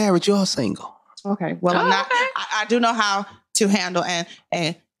you're not married, you're single. Okay. Well, I'm not, I do know how to handle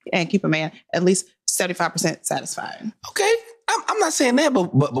and keep a man at least 75% satisfied. Okay. I'm not saying that,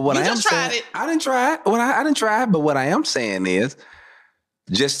 but what I am saying, I didn't try it. I didn't try it, but what I am saying is,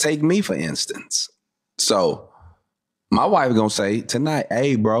 just take me for instance. So, my wife is gonna say tonight,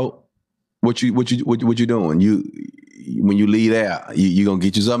 "Hey, bro, what you doing? When you leave there, you gonna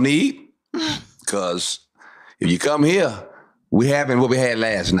get you something to eat? Because if you come here, we having what we had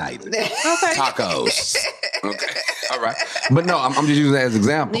last night, tacos. Okay, all right. But no, I'm just using that as an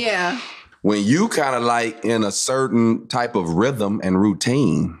example. Yeah. When you kind of like in a certain type of rhythm and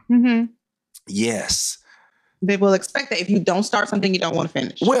routine, yes. They will expect that if you don't start something, you don't want to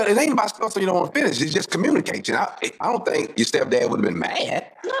finish. Well, it ain't about something you don't want to finish. It's just communication. I don't think your stepdad would have been mad.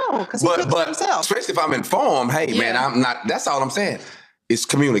 No, because he cooks himself. Especially if I'm informed, hey, man, I'm not, that's all I'm saying. It's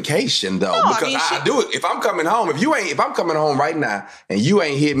communication, though. No, because I do it. If I'm coming home, if I'm coming home right now and you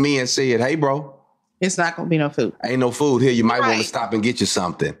ain't hit me and said, hey, bro. It's not going to be no food. Ain't no food here. You might want to stop and get you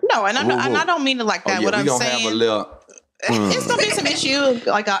something. No, and I don't mean it like that. What I'm saying. We're going to have a little... It's gonna be some issue.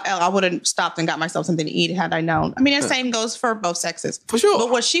 Like I would have stopped and got myself something to eat had I known. I mean, the same goes for both sexes, for sure. But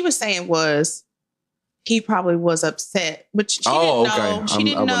what she was saying was, he probably was upset, but she didn't know. She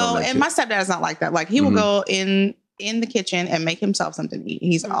didn't know. And my stepdad is not like that. Like he will go in the kitchen and make himself something to eat.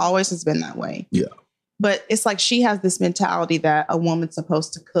 He's always has been that way. Yeah. But it's like she has this mentality that a woman's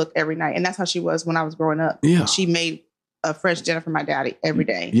supposed to cook every night, and that's how she was when I was growing up. Yeah. She made a fresh dinner for my daddy every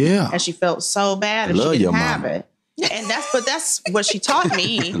day. Yeah. And she felt so bad if she didn't have it. And that's what she taught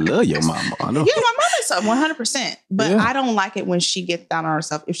me. I love your mama. I know. Yeah, my mother's 100%. But I don't like it when she gets down on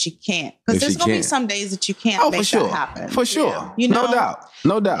herself if she can't. Because there's going to be some days that you can't make that happen. For sure. Yeah. You know?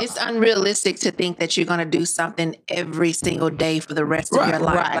 No doubt. It's unrealistic to think that you're going to do something every single day for the rest of your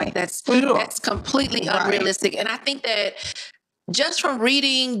life. Right. Like that's completely unrealistic. And I think that just from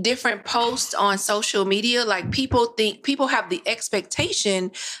reading different posts on social media, like people have the expectation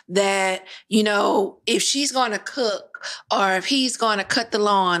that, you know, if she's going to cook or if he's going to cut the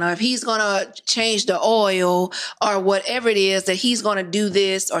lawn or if he's going to change the oil or whatever it is, that he's going to do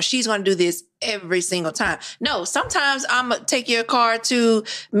this or she's going to do this every single time. No, sometimes I'm going to take your car to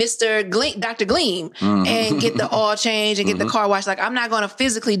Dr. Gleam and get the oil change and get the car washed. Like, I'm not going to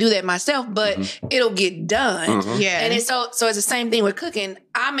physically do that myself, but it'll get done. Yeah. And so it's the same thing with cooking.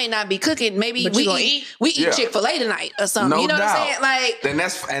 I may not be cooking. Maybe we eat Chick-fil-A tonight or something. No you know doubt. what I'm saying?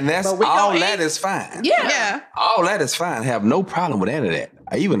 Like, that's all that is fine. Yeah. All that is fine. Have no problem with any of that.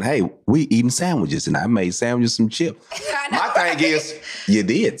 We eating sandwiches and I made sandwiches, some chips. My thing is, you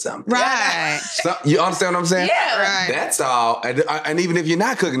did something. Right. You understand what I'm saying? Yeah. Right. That's all. And even if you're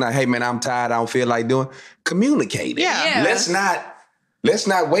not cooking, like, hey, man, I'm tired. I don't feel like doing. Communicate it. Yeah. Let's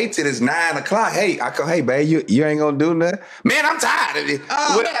not wait till it's 9 o'clock. Hey, hey, babe, you ain't gonna do nothing. Man, I'm tired of it.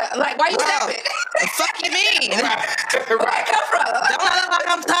 Like, why you stepping? Fuck you mean? Right. Don't look like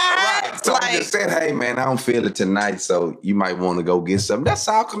I'm tired. Right. So I just said, hey, man, I don't feel it tonight, so you might want to go get something. That's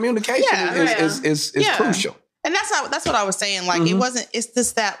how communication is crucial. And that's what I was saying. Like, it's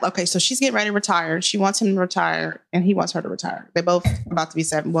just that, okay, so she's getting ready to retire. She wants him to retire and he wants her to retire. They both about to be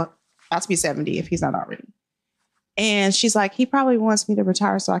 70 if he's not already. And she's like, he probably wants me to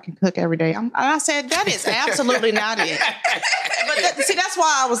retire so I can cook every day. I said, that is absolutely not it. But see, that's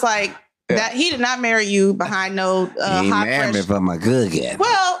why I was like, that he did not marry you behind no hot married me for my cooking.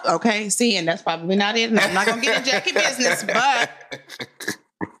 Well, okay, see, and that's probably not it. And I'm not gonna get in Jackie business, but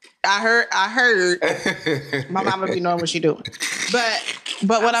I heard my mama be knowing what she doing.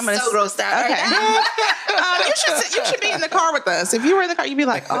 But what I'm gonna so grossed out. Okay. You should be in the car with us. If you were in the car, you'd be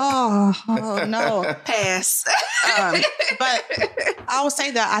like, oh no, Pass. but I would say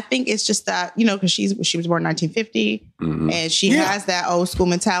that I think it's just that, because she was born in 1950, and she has that old school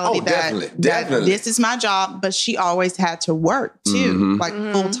mentality that this is my job. But she always had to work too, like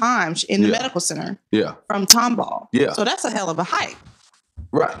full time in the medical center. Yeah, from Tomball. Yeah, so that's a hell of a hike.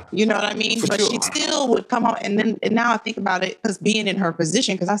 Right. You know what I mean? But she still would come home. And now I think about it, because being in her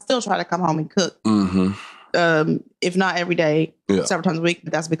position, because I still try to come home and cook. If not every day, several times a week.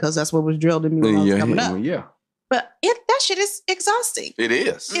 But that's because that's what was drilled in me when I was coming up. Yeah. But that shit is exhausting. It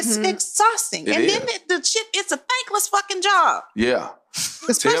is. It's exhausting. Then the shit, it's a thankless fucking job. Yeah.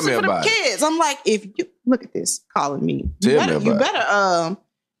 Especially for the kids. I'm like, if you look at this calling me, you better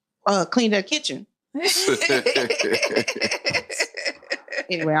clean that kitchen.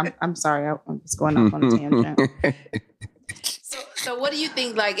 Anyway, I'm sorry. I'm just going off on a tangent. So what do you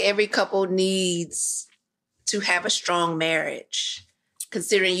think, like, every couple needs to have a strong marriage,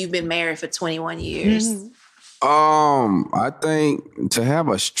 considering you've been married for 21 years? I think to have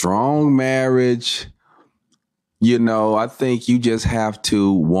a strong marriage, I think you just have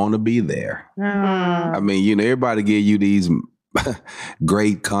to want to be there. I mean, everybody give you these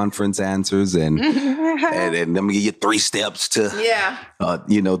great conference answers and let me give you 3 steps to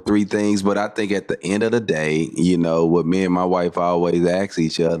 3 things. But I think at the end of the day, what me and my wife always ask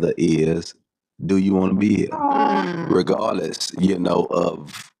each other is, do you want to be here? Regardless,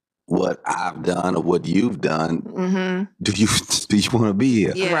 of what I've done or what you've done, do you want to be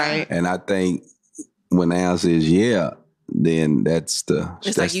here? Yeah. Right. And I think when the answer is then that's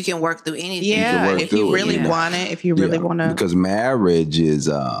like you can work through anything. Yeah, if you really want it, if you really want to. Because marriage is,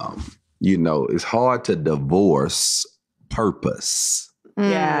 it's hard to divorce purpose.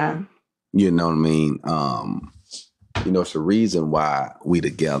 Yeah. You know what I mean? It's a reason why we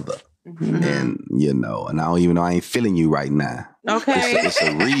together. And, and I don't even know, I ain't feeling you right now. Okay. It's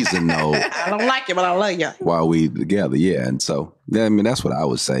a reason, though. I don't like it, but I love you. While we together, yeah. And so, that's what I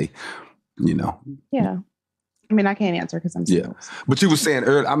would say, Yeah. I mean, I can't answer because I'm single. Yeah. But you were saying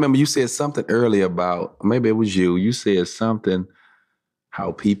earlier, I remember you said something earlier about, maybe it was you. You said something,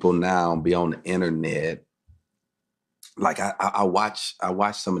 how people now be on the internet. Like I watch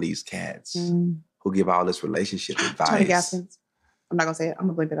some of these cats who give all this relationship advice. Tony Gaskins. I'm not gonna say it. I'm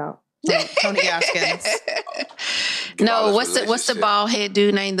gonna bleep it out. Tony Gaskins. No, what's the bald head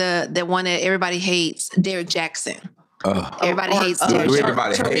dude named the one that everybody hates? Derek Jackson. Everybody hates Derek Jackson.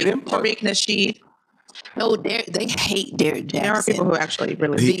 Everybody hate him. Tariq Nasheed. No, they hate Derek Jackson. There are people who actually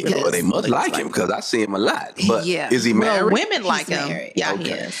really they must like him because I see him a lot. But is he married? Well, women like him. Married. Yeah, okay.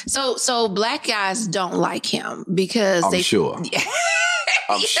 he is. So black guys don't like him because I'm sure.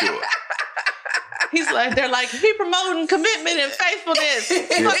 I'm sure. He's like, they're like, he promoting commitment and faithfulness. Fuck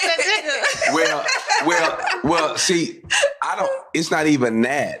that nigga. Well, see, it's not even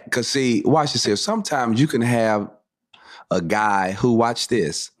that. Because see, watch this. Sometimes you can have a guy who, watch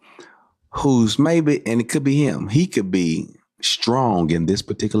this, who's maybe, and it could be him, he could be strong in this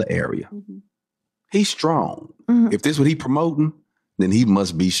particular area. He's strong. If this is what he promoting, then he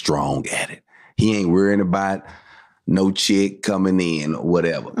must be strong at it. He ain't worrying about no chick coming in or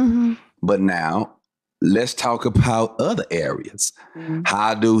whatever. But now, let's talk about other areas.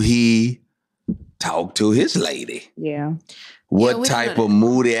 How do he talk to his lady? Yeah. What type of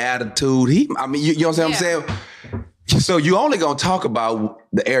moody attitude you know what I'm saying? So you only gonna talk about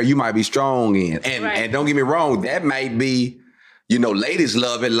the area you might be strong in. And don't get me wrong, that might be, ladies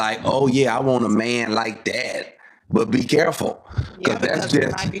love it like, oh yeah, I want a man like that. But be careful. Yeah, because you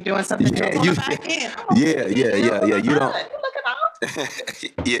might be doing something you back in. Yeah. You don't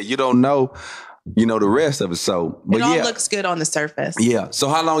you don't know, the rest of it. So but it all looks good on the surface. Yeah. So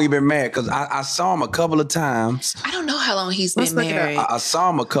how long you been married? Because I saw him a couple of times. I don't know how long he's been married. I saw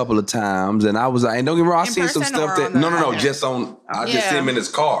him a couple of times and I was like, and don't get me wrong, I seen some stuff that no, just on I just see him in his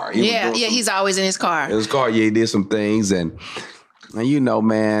car. He's always in his car. In his car, he did some things and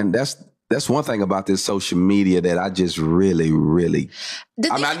man, that's one thing about this social media that I just really, really,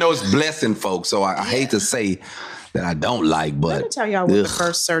 I know it's blessing folks, so I hate to say that I don't like, but let me tell y'all what the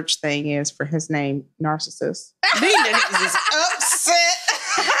first search thing is for his name, narcissist. These niggas is upset.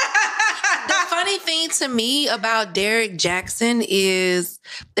 The funny thing to me about Derek Jackson is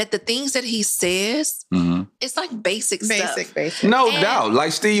that the things that he says, it's like basic stuff. Basic. No doubt.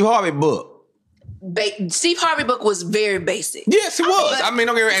 Like Steve Harvey book. Steve Harvey book was very basic. Yes, it was. I mean,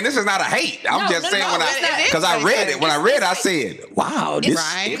 don't get me wrong, and this is not a hate. I'm just saying because I read it. When I read it, I said, wow, this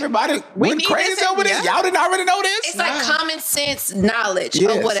everybody went crazy over this. Y'all didn't already know this? It's like common sense knowledge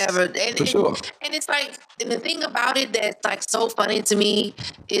or whatever. And, for sure. And it's like, and the thing about it that's like so funny to me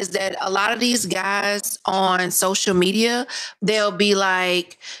is that a lot of these guys on social media, they'll be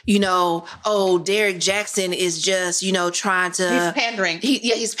like, you know, oh, Derek Jackson is just, you know, trying to... He's pandering.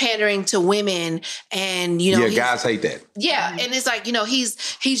 He's pandering to women. And, you know... Yeah, guys hate that. Yeah, and it's like, you know, he's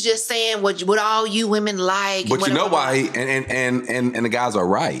just saying what all you women like. But you know why? And the guys are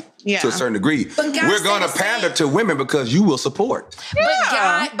right. Yeah. To a certain degree. We're going to pander to women because you will support.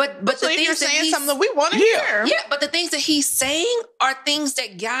 Yeah. But so the if things you're saying that something that we want to hear. Yeah, but the things that he's saying are things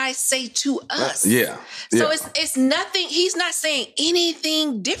that guys say to us. So it's nothing. He's not saying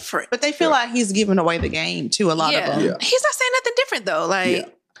anything different. But they feel like he's giving away the game to a lot of them. Yeah. He's not saying nothing different though.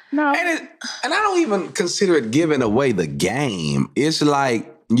 Like no. And I don't even consider it giving away the game. It's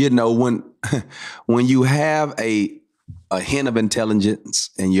like, you know, when you have a hint of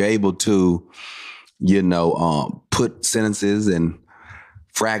intelligence and you're able to, you know, put sentences and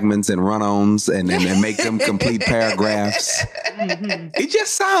fragments and run-ons and make them complete paragraphs. It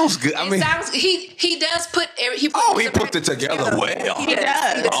just sounds good. I mean, he does put he put it together well. He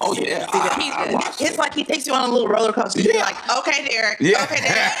does. Oh yeah. It's like he takes you on a little roller coaster. You're like, okay, Derek. Yeah. Okay,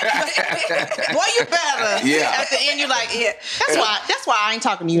 Derek. Well, you better. Yeah. At the end, you're like, yeah. That's why I ain't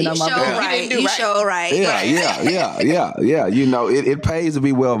talking to you no more. You show right. Yeah. You know, it pays to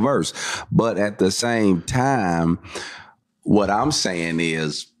be well versed, but at the same time, what I'm saying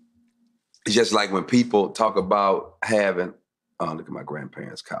is, it's just like when people talk about having, look at my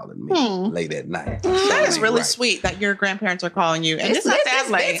grandparents calling me late at night. That is really sweet that your grandparents are calling you. And it's not that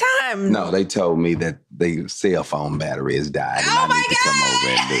late. Time. No, they told me that their cell phone battery has died and I need to come over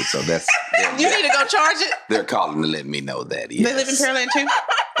and do it. So that's... You need to go charge it? They're calling to let me know that, yes. They live in Pearland too?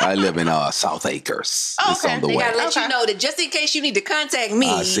 I live in South Acres. Oh, it's on the way. They gotta let you know that just in case you need to contact me.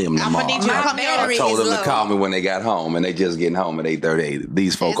 I see them tomorrow. I told them to call me when they got home, and they just getting home at 8:38.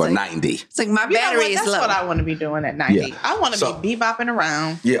 These folk are 90. It's like my battery is low. That's what I want to be doing at 90. Yeah. I want to be bebopping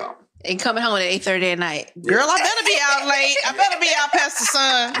around. Yeah. And coming home at 8:30 at night. Girl, I better be out late. I better be out past the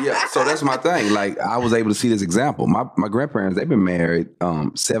sun. Yeah, so that's my thing. Like, I was able to see this example. My grandparents, they've been married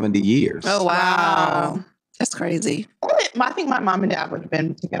 70 years. Oh, wow. That's crazy. I think my mom and dad would have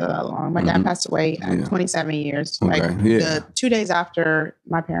been together that long. My dad passed away at 27 years. Okay. Like the 2 days after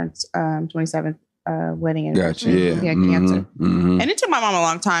my parents' 27th wedding anniversary. Gotcha. He had cancer. And it took my mom a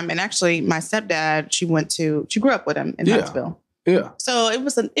long time. And actually, my stepdad, she grew up with him in Huntsville. Yeah. So it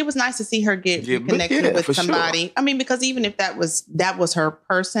was nice to see her get connected with somebody. Sure. I mean, because even if that was her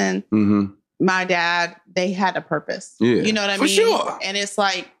person, my dad, they had a purpose. Yeah. You know what I mean? For sure. And it's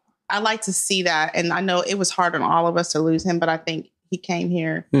like, I like to see that. And I know it was hard on all of us to lose him, but I think he came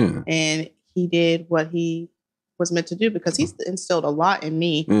here and he did what he was meant to do because he's instilled a lot in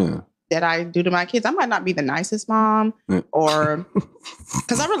me that I do to my kids. I might not be the nicest mom or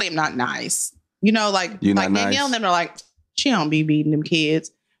because I really am not nice. You know, like Danielle and them are like, she don't be beating them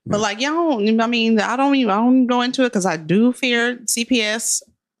kids. But like, y'all, I mean, I don't go into it because I do fear CPS.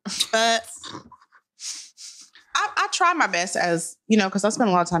 But I try my best as, you know, because I spend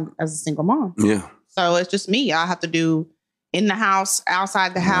a lot of time as a single mom. Yeah. So it's just me. I have to do in the house,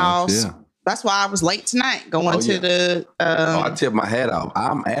 outside the house. Yeah. That's why I was late tonight going to the... I tip my hat off.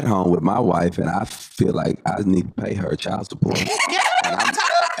 I'm at home with my wife and I feel like I need to pay her child support. and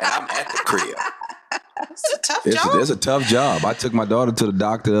I'm at the crib. It's a tough job. It's a tough job. I took my daughter to the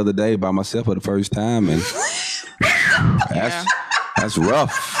doctor the other day by myself for the first time and that's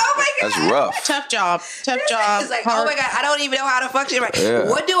rough. That's rough. Tough job. It's like, oh my God, I don't even know how to function right. Yeah.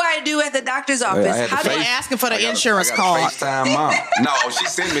 What do I do at the doctor's office? How do I asking for the insurance card? FaceTime mom. No, she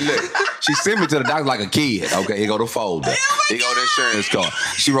sent me to the doctor like a kid. Okay, here go the folder. Here go the insurance card.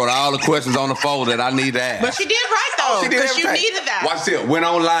 She wrote all the questions on the folder that I need to ask. But she did right though. Because you needed that. Watch this. Went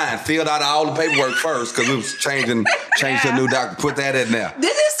online, filled out all the paperwork first because it was changed to a new doctor. Put that in there.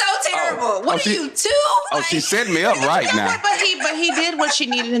 This is so terrible. What are you, 2? She set me up right now. But he did what she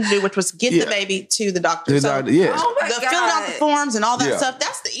needed him to do, which was get the baby to the doctor. Oh my God. Filling out the forms and all that stuff,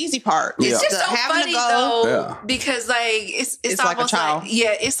 that's the easy part. Yeah. It's just so having funny to go. though, because like it's like a almost child.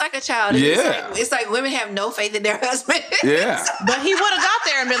 it's like a child. Yeah. It's like women have no faith in their husband. Yeah. But he would have got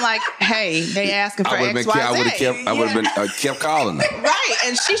there and been like, "Hey, they asking for X, Y, Z." I would have been kept calling them. Right,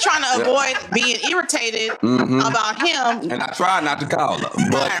 and she's trying to avoid being irritated about him. And I tried not to call her,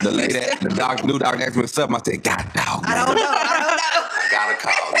 but the lady, new doctor asked me something. I said, "God, dog, I don't know. gotta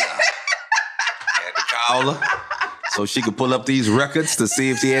call now." Had to call her so she could pull up these records to see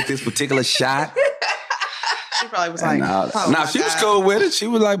if she had this particular shot. She probably was like, she was cool with it. She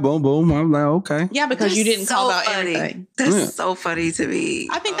was like, boom, boom. I was like, okay. Yeah, because you didn't call out funny. everything. That's so funny to me.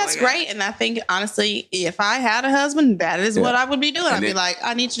 I think that's great. And I think, honestly, if I had a husband, that is what I would be doing. I'd be like,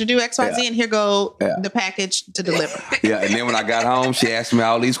 I need you to do X, Y, Z, and here go the package to deliver. Yeah, and then when I got home, she asked me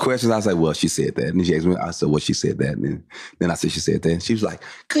all these questions. I was like, well, she said that. And she asked me, I said, well, she said that. And then I said, she said that. And she was like,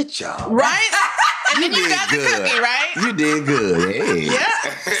 good job. Right? And then you got the good. cookie, right? You did good. Hey.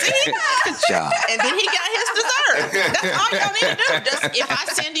 Yeah. See? Good job. And then he got his dessert. That's all y'all need to do. Just if I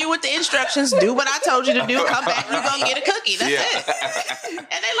send you with the instructions, do what I told you to do, come back, you're going to get a cookie. That's it. And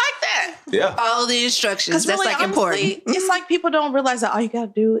they like that. Yeah. Follow the instructions. That's really, like honestly, important. It's like people don't realize that all you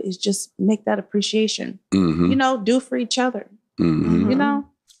got to do is just make that appreciation. Mm-hmm. You know, do for each other. Mm-hmm. You know?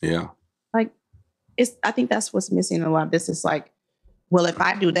 Yeah. Like, I think that's what's missing in a lot of this. Is like, well, if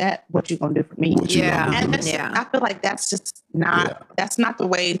I do that, what you gonna do for me? What you gonna do And for me? I feel like that's just that's not the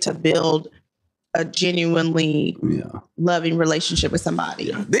way to build a genuinely loving relationship with somebody.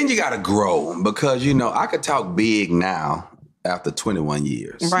 Yeah. Then you got to grow because, you know, I could talk big now after 21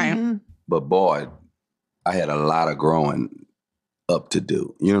 years. Right. Mm-hmm. But boy, I had a lot of growing up to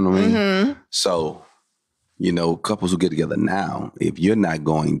do. You know what I mean? Mm-hmm. So, you know, couples who get together now, if you're not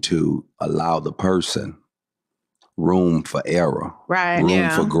going to allow the person room for error, Right. room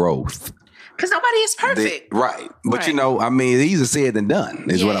for growth. Because nobody is perfect. Right. But, you know, I mean, it's easier said than done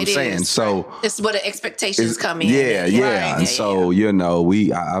is what I'm saying. Is. So this is where the expectations come in. Yeah. And so, you know,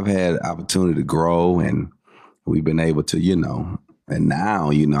 I've had opportunity to grow and we've been able to, you know, and now,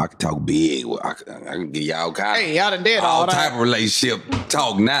 you know, I can talk big. I can give y'all kind of y'all done did all that. type of relationship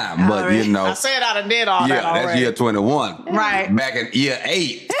talk now. But, you know. I said I done did all that already. That's year 21. Right. Back in year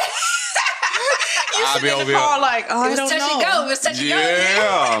 8. I'll be over here like, I don't know. It was touch and go.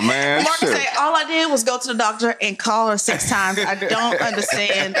 Yeah, man. Marcus said, all I did was go to the doctor and call her 6 times. I don't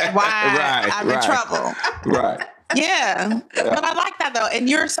understand why I'm in trouble. Right. Yeah. But I like that though. And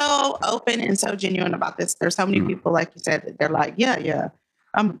you're so open and so genuine about this. There's so many people, like you said, that they're like, yeah,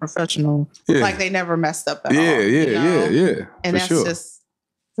 I'm a professional. Yeah. Like they never messed up at all. Yeah. And that's just,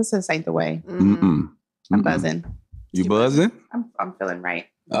 this ain't the way. I'm buzzing. You buzzing? I'm feeling right.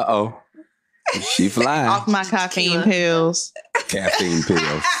 Uh-oh. She flying. Off my caffeine pills. Caffeine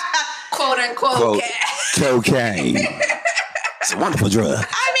pills. Quote unquote. Cocaine. It's a wonderful drug.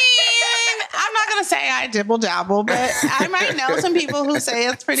 I mean, I'm not going to say I dibble dabble, but I might know some people who say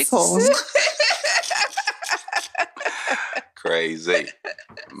it's pretty cool. Crazy.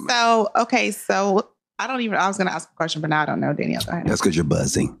 So I was going to ask a question, but now I don't know, Danielle. Go ahead. That's because you're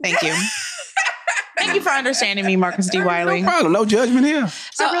buzzing. Thank you. Thank you for understanding me, Marcus D. Wiley. No problem. No judgment here.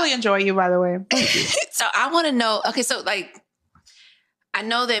 So, I really enjoy you, by the way. So I want to know, okay, so like, I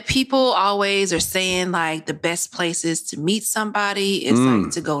know that people always are saying like the best places to meet somebody is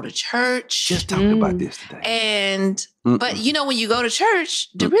like to go to church. Just talked about this today. And, but you know, when you go to church,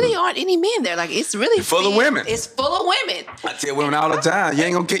 there really aren't any men there. Like it's really full of women. It's full of women. I tell women all the time, you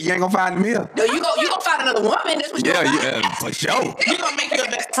ain't gonna find them here. No, you gonna find another woman. That's what you're gonna find. For sure. You're going to make your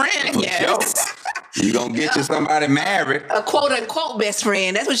best friend. For sure. You gonna get you somebody married. A quote unquote best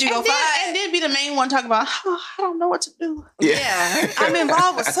friend. That's what you're gonna find. And then be the main one talking about, I don't know what to do. Yeah. I'm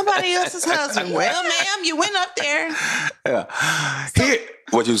involved with somebody else's husband. Well, ma'am, you went up there. Yeah.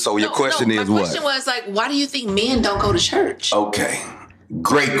 Your question is my what? My question was like, why do you think men don't go to church? Okay.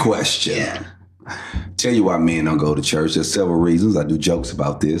 Great question. Yeah. Tell you why men don't go to church. There's several reasons. I do jokes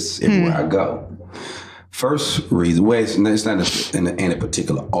about this everywhere I go. First reason, it's not in any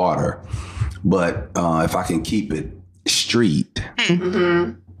particular order, but if I can keep it street,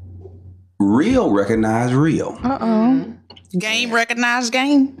 real recognize real. Game recognized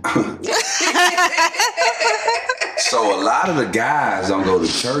game. So a lot of the guys don't go to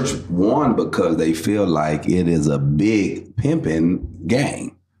church, one, because they feel like it is a big pimping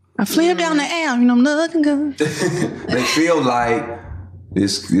gang. I flew down the aisle, I'm looking good. They feel like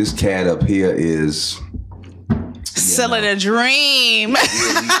this cat up here is selling a dream.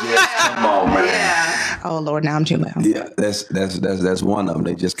 Come on, man. Yeah. Oh Lord, now I'm too loud. Yeah, that's one of them.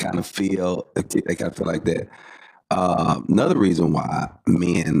 They just kind of feel like that. Another reason why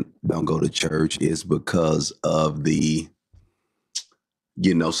men don't go to church is because of the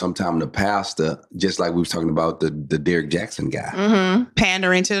you know, sometimes the pastor, just like we was talking about the Derek Jackson guy.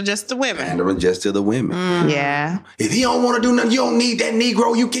 Pandering to just the women. Pandering just to the women. Yeah. If he don't want to do nothing, you don't need that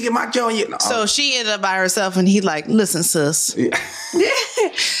Negro, you kick him out your... No. So she ended up by herself and he like, listen, sis. Yeah.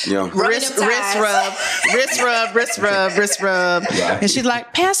 Yeah. Wrist rub. Right. And she's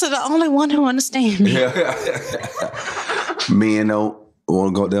like, Pastor, the only one who understands me. Men don't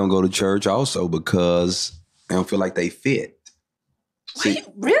want to go. They don't go to church also because they don't feel like they fit. See,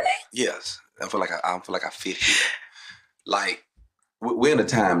 Really? yes, I feel like I fit here. Like we're in a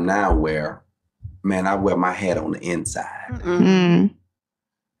time now where, man, I wear my hat on the inside.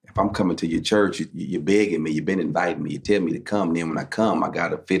 If I'm coming to your church, you're begging me, you've been inviting me, you tell me to come. Then when I come, I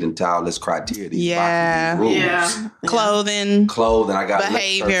gotta fit into all this criteria, these boxes, these rules. Clothing, I got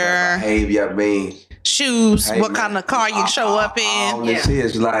behavior. I mean, shoes, what kind of car you show up in. All this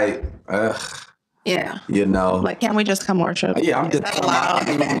is like, Yeah. you know. Like, can we just come worship? Yeah, I'm just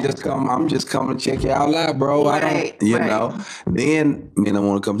coming to check you out live, bro. Right, I don't, you know. Then men don't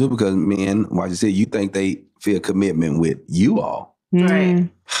want to come too because men, why you say you think they feel commitment with you all. Right.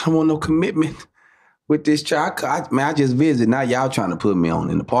 I don't want no commitment with this child. I just visit. Now y'all trying to put me on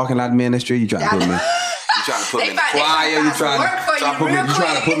in the parking lot ministry. You trying to put me. You trying to put me in the choir. You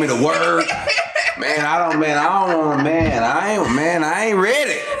trying to put me to work. I ain't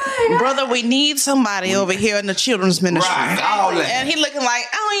ready. Brother, we need somebody over here in the children's ministry. Right, all that. And he looking like,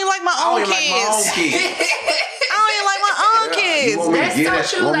 I don't even like my own kids. I don't even like my own kids.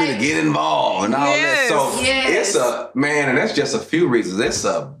 You want me to get involved and all that. So it's and that's just a few reasons. It's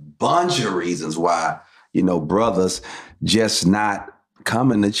a bunch of reasons why, you know, brothers just not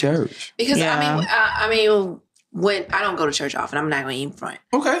coming to church. Because I mean, when I don't go to church often, I'm not going to even front.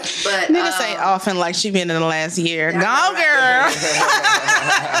 Okay. But nigga say often like she been in the last year. Go, girl.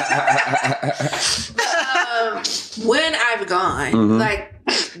 When I've gone, like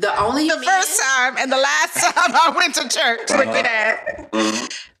the first time and the last time I went to church. Look at that.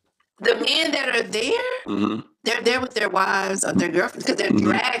 The men that are there, they're there with their wives or their girlfriends because they're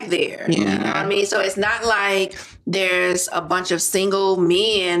dragged there. Yeah. You know what I mean? So it's not like there's a bunch of single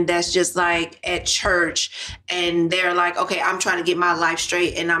men that's just like at church and they're like, okay, I'm trying to get my life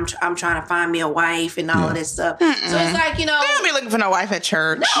straight and I'm trying to find me a wife and all of this stuff. So it's like, you know, they don't be looking for no wife at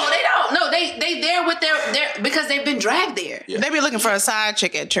church. No, they don't. No, they there with their because they've been dragged there. Yeah. They be looking for a side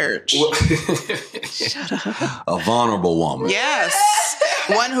chick at church. Shut up. A vulnerable woman. Yes.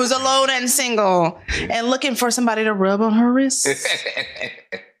 One who's alone and single and looking for somebody to rub on her wrist.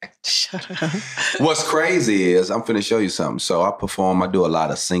 Shut up. What's crazy is I'm finna show you something. So I do a lot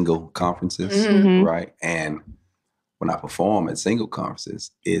of single conferences, right? And when I perform at single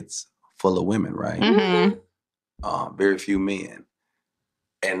conferences, it's full of women, right? Very few men.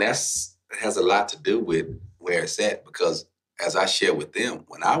 And has a lot to do with where it's at because as I share with them,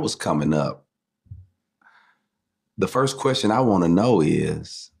 when I was coming up, the first question I want to know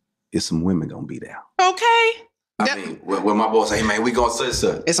is some women gonna be there? Okay. I mean, when my boss say, hey, man, we gonna say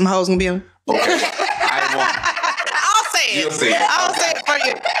so. Is some hoes gonna be on? Okay. I want. I'll say it. You'll say it. I'll say it for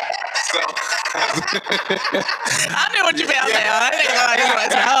you. I knew what you meant. I didn't know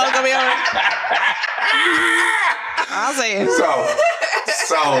like some hoes gonna be on. I'll say it.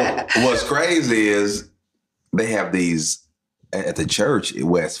 So what's crazy is they have these at the church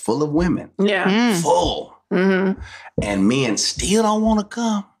where it's full of women. Yeah. Full. And men still don't want to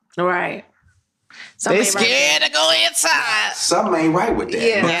come. Right. They scared to go inside. Something ain't right with that.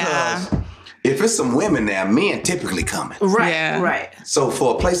 Yeah. Because if it's some women there, men typically coming. Right. Yeah. Right. So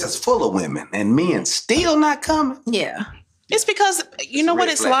for a place that's full of women and men still not coming. Yeah. It's because, you know what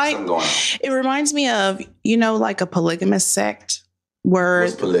it's like? It reminds me of, you know, like a polygamous sect.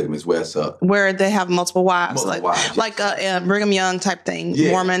 What's polygamous? Where's up? Where they have multiple wives, like a Brigham Young type thing,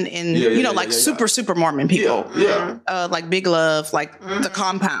 Mormon, and super Mormon people, like Big Love, like the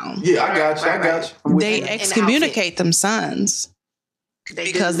Compound. Yeah, I got you. They excommunicate them sons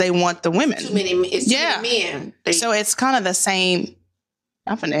because they want the women. Too many men. So it's kind of the same.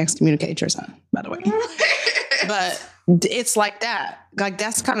 I'm finna excommunicate your son, by the way, but it's like that. Like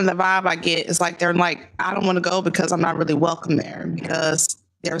that's kind of the vibe I get. It's like they're like, I don't want to go because I'm not really welcome there because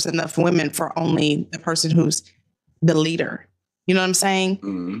there's enough women for only the person who's the leader. You know what I'm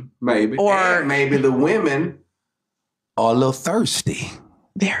saying? Maybe. Or maybe the women are a little thirsty.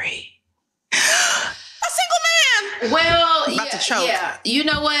 Very. A single man. Well, about to choke. Yeah. You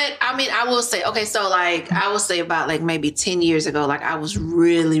know what? I mean, I will say, okay, so like, I will say about like maybe 10 years ago, like I was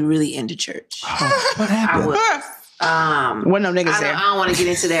really, really into church. What happened? What no niggas there? I don't want to get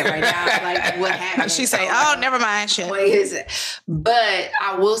into that right now. Like what happened? She say, "Oh, never mind, shit." What is it? But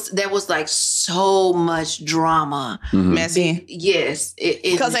I will. There was like so much drama. Messy. Yes,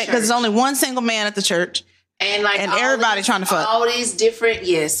 because there's only one single man at the church, and like everybody trying to fuck. All these different,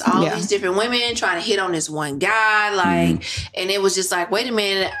 these different women trying to hit on this one guy. Like, and it was just like, wait a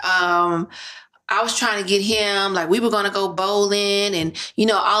minute. I was trying to get him, like we were going to go bowling and,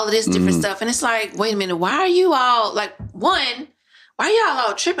 all of this different stuff. And it's like, wait a minute, why are you all like, why are y'all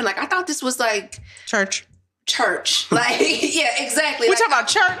all tripping? Like, I thought this was like church. Like, yeah, exactly. We like, talking about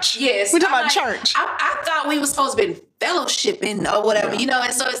church? Yes. We talking about church. I thought we were supposed to be fellowshipping or whatever,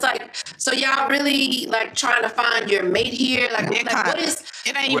 and so it's like, so y'all really like trying to find your mate here? Like what is,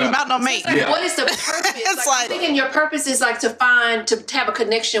 it ain't even about no mate. Like, what is the purpose? It's like, I'm thinking your purpose is like to have a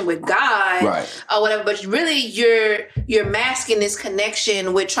connection with God, right, or whatever, but really you're masking this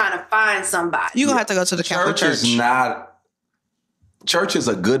connection with trying to find somebody. You're gonna have to go to the Catholic church. Church is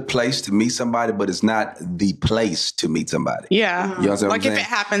a good place to meet somebody, but it's not the place to meet somebody. Yeah. You know what I'm like saying? If it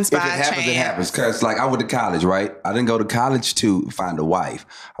happens by chance. It happens. Because like I went to college, right? I didn't go to college to find a wife.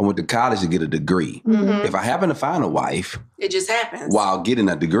 I went to college to get a degree. If I happen to find a wife. It just happens. While getting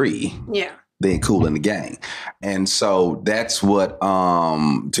a degree. Yeah. Then cool in the gang. And so that's what,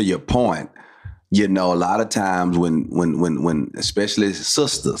 to your point, a lot of times when especially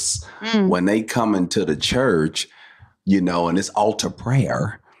sisters, when they come into the church, and it's altar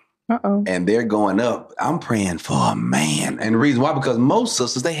prayer. And they're going up. I'm praying for a man. And the reason why, because most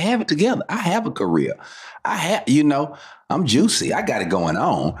sisters, they have it together. I have a career. I'm juicy. I got it going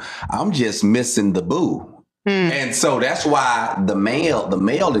on. I'm just missing the boo. And so that's why the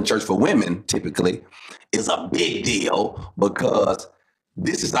male in church for women typically is a big deal, because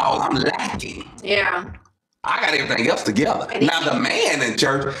this is all I'm lacking. Yeah. I got everything else together. Now the man in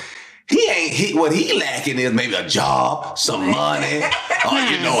church, what he lacking is maybe a job, some money,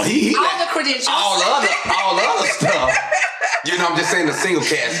 or he all the credentials, all the other stuff. I'm just saying the single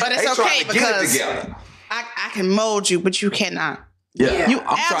cast. But it's okay because I can mold you, but you cannot. Yeah, you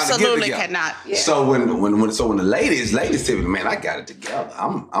absolutely cannot. Yeah. So when the ladies typically, man, I got it together.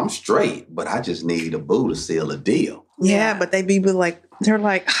 I'm straight, but I just need a boo to seal a deal. Yeah, but they be like, they're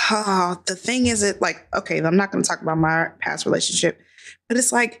like, the thing is, it like, okay, I'm not going to talk about my past relationship. But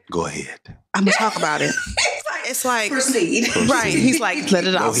it's like, go ahead. I'm gonna talk about it. It's like proceed. Right. He's like, let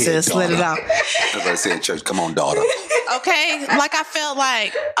it out, sis. Daughter. Let it out. That's what I say in church. Come on, daughter. Okay. Like I felt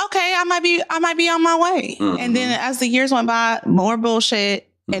like, okay, I might be on my way. And then as the years went by, more bullshit.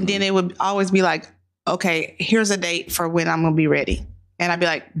 And then it would always be like, okay, here's a date for when I'm gonna be ready. And I'd be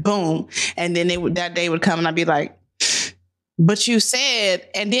like, boom. And then that day would come and I'd be like, but you said,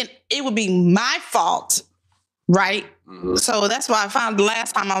 and then it would be my fault. Right? So that's why I found the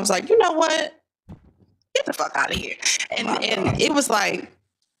last time I was like, you know what? Get the fuck out of here. And it was like,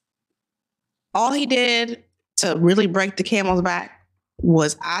 all he did to really break the camel's back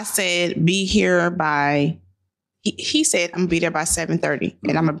was I said, be here by, he said, I'm going to be there by 7:30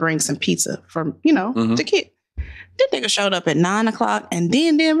 and I'm going to bring some pizza for, the kid. That nigga showed up at 9:00 and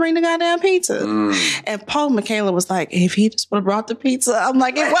then didn't bring the goddamn pizza. And Paul Michaela was like, if he just would have brought the pizza, I'm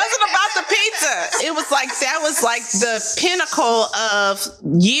like, it wasn't about the pizza. It was like, that was like the pinnacle of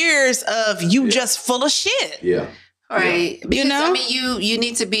years of you just full of shit. Yeah. Right. Because, I mean, you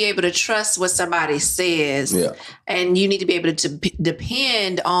need to be able to trust what somebody says. Yeah. And you need to be able to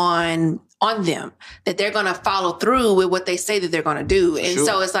depend on them, that they're going to follow through with what they say that they're going to do. And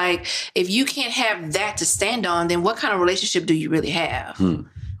so it's like, if you can't have that to stand on, then what kind of relationship do you really have?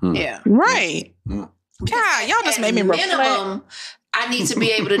 Yeah. Right. God, y'all just made me reflect. I need to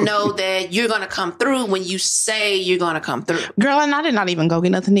be able to know that you're going to come through when you say you're going to come through. Girl, and I did not even go get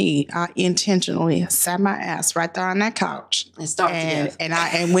nothing to eat. I intentionally sat my ass right there on that couch.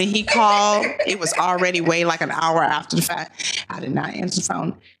 And when he called, it was already way like an hour after the fact. I did not answer the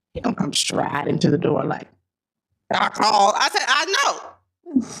phone. He don't come straight into the door like, I called. I said, I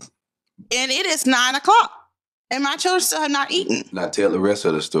know. And it is 9:00. And my children still have not eaten. Now tell the rest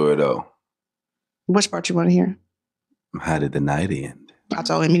of the story though. Which part you want to hear? How did the night end? I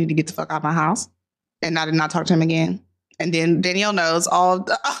told him he needed to get the fuck out of my house. And I did not talk to him again. And then Danielle knows all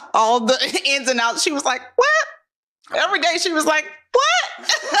the ins and outs. She was like, what? Every day she was like, what?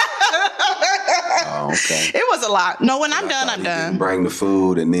 Oh, okay. It was a lot. No, when I'm done, I'm done. Bring the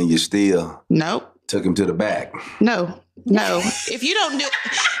food and then you still took him to the back. No. If you don't do,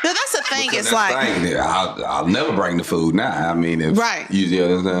 that's the thing. It's like I'll never bring the food now. I mean, if you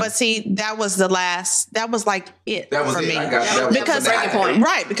understand. But see, that was the last. That was like it. That was for it. me. That was the breaking point.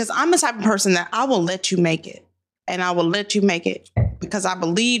 Right? Because I'm the type of person that I will let you make it, and I will let you make it because I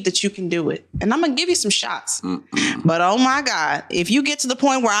believe that you can do it. And I'm going to give you some shots. But oh my God, if you get to the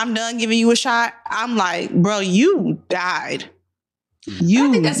point where I'm done giving you a shot, I'm like, bro, you died. I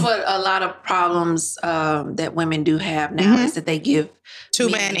think that's what a lot of problems that women do have now is that they give too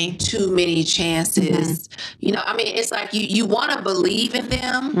many chances. You know, I mean, it's like you want to believe in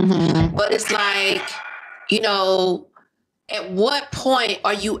them, but it's like, you know, at what point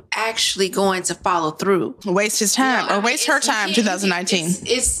are you actually going to follow through? Waste his time or waste her time, 2019.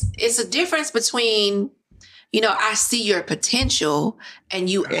 It's a difference between, you know, I see your potential and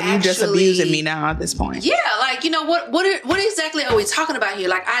you just abusing me now at this point. Yeah, like, you know, what exactly are we talking about here?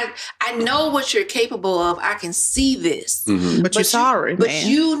 Like, I know what you're capable of. I can see this. But you're sorry, But man.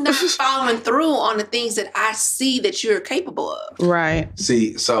 you not following through on the things that I see that you're capable of. Right.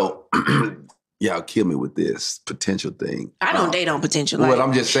 See, so y'all kill me with this potential thing. I don't date on potential. Well,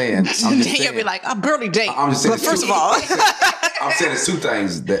 I'm just saying. You'll be like, I barely date. I'm just saying. But first of all, I'm saying there's two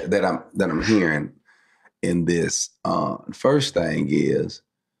things that I'm hearing in this. First thing is,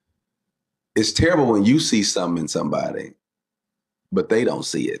 it's terrible when you see something in somebody, but they don't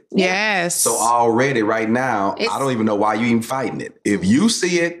see it. yes. So already right now, I don't even know why you even fighting it. If you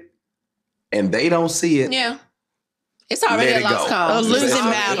see it and they don't see it, yeah. It's already a lost cause. A losing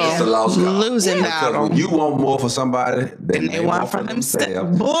battle. It's a lost cause. Losing battle. Because when you want more for somebody than they want for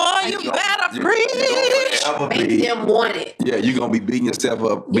themselves. Boy, you better preach. Make them want it. Yeah, you're going to be beating yourself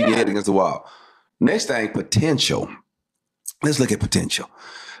up, beating your head against the wall. Next thing, potential. Let's look at potential.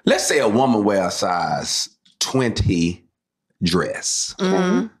 Let's say a woman wears a size 20 dress.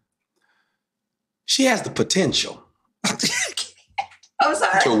 She has the potential I'm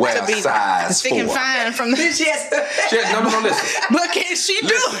sorry. to wear a size Stick and 4. fine from the No, listen. What can she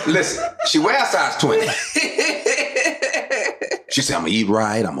do? Listen. She wears a size 20. She said, I'm going to eat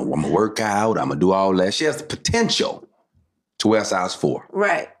right. I'm going to work out. I'm going to do all that. She has the potential to wear a size 4.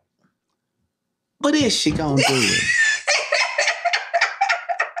 Right. But is she going to do it?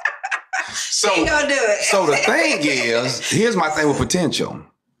 She ain't gonna do it. So the thing is, here's my thing with potential.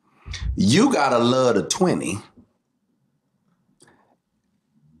 You got to love the 20.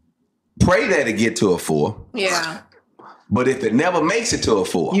 Pray that it get to a 4. Yeah. But if it never makes it to a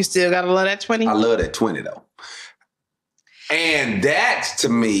 4, You still got to love that 20? I love that 20 though. And that's to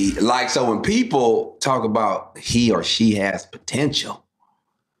me, like, so when people talk about he or she has potential,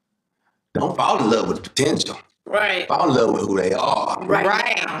 don't fall in love with potential. Right. Fall in love with who they are.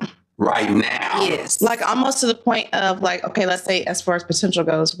 Right now. Yes. Like almost to the point of like, okay, let's say as far as potential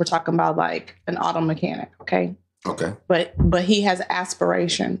goes, we're talking about like an auto mechanic, okay? Okay. But he has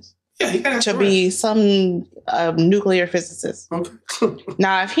aspirations Yeah, he got to be some nuclear physicist. Okay.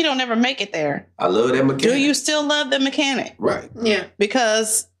 Now, if he don't ever make it there, I love that mechanic. do you still love the mechanic? Right. Yeah.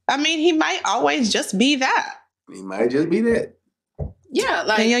 Because, I mean, he might always just be that. He might just be that. Yeah.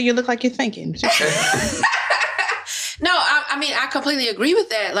 Like, Danielle, you look like you're thinking. no, I mean, I completely agree with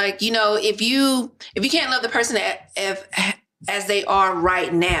that. Like, you know, if you can't love the person as they are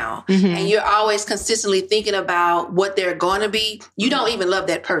right now, and you're always consistently thinking about what they're going to be, you don't even love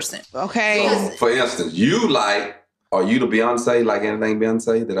that person. Okay. So, for instance, are you the Beyonce, like anything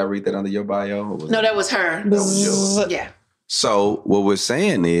Beyonce? Did I read that under your bio? Or No, that was her. That was yours. Yeah. So what we're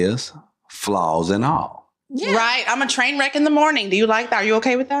saying is flaws and all. Yeah. Right. I'm a train wreck in the morning. Do you like that? Are you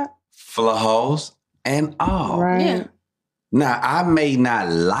okay with that? Flaws and all. Right. Yeah. Now, I may not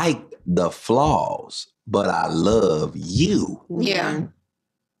like the flaws, but I love you. Yeah.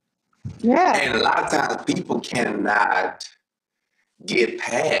 Yeah. And a lot of times people cannot get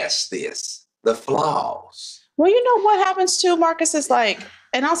past this, the flaws. Well, you know what happens too, Marcus, is like,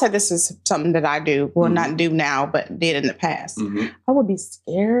 and I'll say this is something that I do, well, not do now, but did in the past. I would be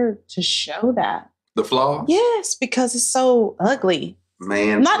scared to show that. The flaws? Yes, because it's so ugly.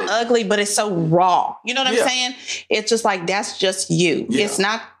 Man. Not ugly, but it's so raw. You know what I'm saying? It's just like, that's just you. Yeah. It's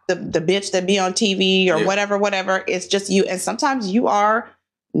not the bitch that be on TV or whatever. It's just you. And sometimes you are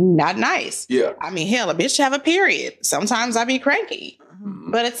not nice. Yeah. I mean, hell, a bitch have a period. Sometimes I be cranky.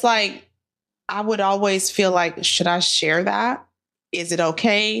 But it's like, I would always feel like, should I share that? Is it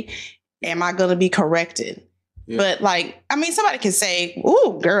okay? Am I going to be corrected? Yeah. But like, I mean, somebody can say,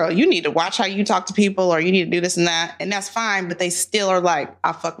 ooh, girl, you need to watch how you talk to people, or you need to do this and that. And that's fine. But they still are like,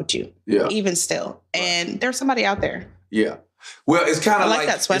 I fuck with you. Yeah. Even still. And there's somebody out there. Yeah. Well, it's kind of like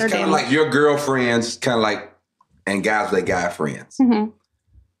that sweater. It's kind of like your girlfriends, kind of like, and guys with their guy friends.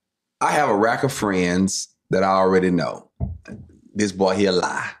 I have a rack of friends that I already know. This boy, he'll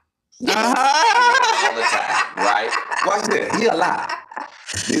lie. All the time, right? Watch this. He'll lie.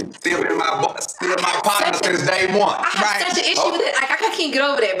 Still been my partner since day one. I have such an issue with it. Like, I can't get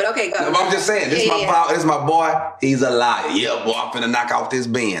over that, but okay, go. I'm just saying, this is my boy. He's a liar. Yeah, boy, I'm finna knock off this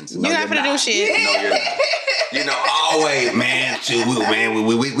Benz. You're not finna do shit. No, you're not. You know, always, man. Shoot,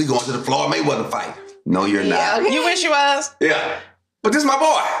 we going to the Floyd Mayweather fight. No, you're not. Okay. You wish you was. Yeah, but this is my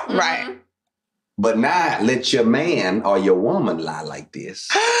boy. Right. But now let your man or your woman lie like this.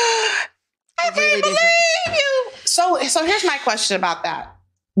 I can't believe you. So here's my question about that.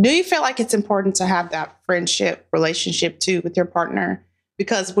 Do you feel like it's important to have that friendship relationship too with your partner?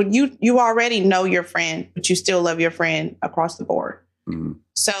 Because when you already know your friend, but you still love your friend across the board. Mm-hmm.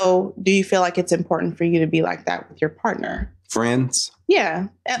 So do you feel like it's important for you to be like that with your partner? Friends? Yeah.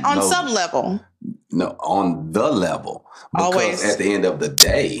 On some level. No, on the level. Because always. At the end of the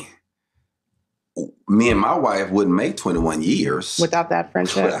day, me and my wife wouldn't make 21 years. Without that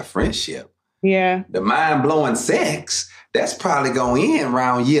friendship. Without friendship. Yeah. The mind-blowing sex, that's probably going in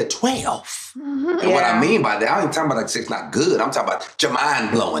around year 12. Mm-hmm. And what I mean by that, I ain't talking about like sex not good. I'm talking about your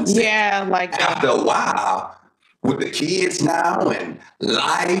mind-blowing sex. Yeah, like after a while, with the kids now and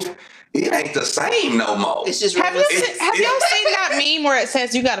life, it ain't the same no more. It's just have y'all seen that meme where it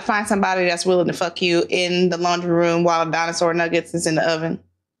says you got to find somebody that's willing to fuck you in the laundry room while a dinosaur nuggets is in the oven?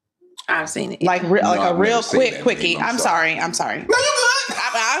 I've seen it. Like a real quick quickie. I'm sorry. No, you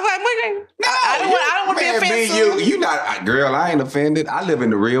good. I don't want to be offensive. You not, girl. I ain't offended. I live in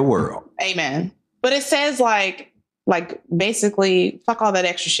the real world. Amen. But it says like basically, fuck all that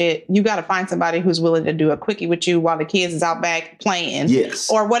extra shit. You got to find somebody who's willing to do a quickie with you while the kids is out back playing, yes,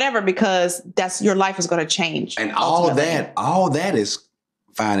 or whatever, because that's your life is going to change. And all that is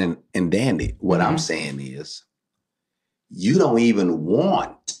fine and dandy. What I'm saying is, you don't even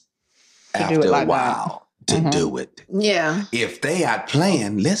want after a while to do it. Yeah. If they are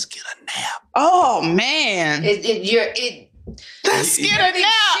playing, let's get a nap. Oh man. Let's get a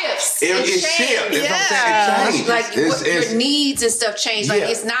nap. It shifts. Yeah. It changes. Like your needs and stuff change. Like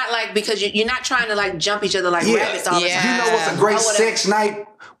it's not like because you're not trying to like jump each other like rabbits all the time. You know what's a great sex night?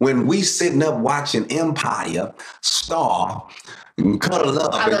 When we sitting up watching Empire, Star, and cuddle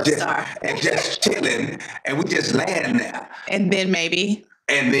up and just chilling, and we just laying there. And then maybe.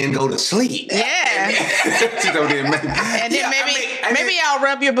 And then go to sleep. Yeah. Maybe I'll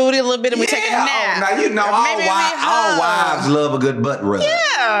rub your booty a little bit and we take a nap. Now you know all wives love a good butt rub.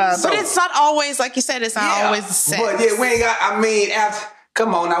 Yeah, but it's not always like you said. It's not always the sex. But we ain't got.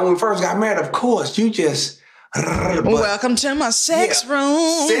 Come on now. When we first got married, of course you just. Welcome to my sex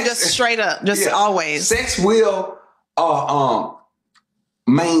room. Just straight up, always. Sex will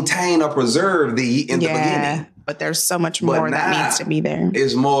maintain or preserve thee in the beginning. But there's so much more that needs to be there.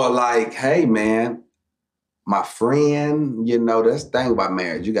 It's more like, hey man, my friend, that's the thing about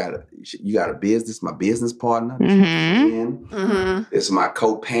marriage. You got a business, my business partner, this my friend, this is my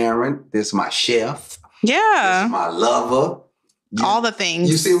co-parent, this is my chef. Yeah. This is my lover. All the things.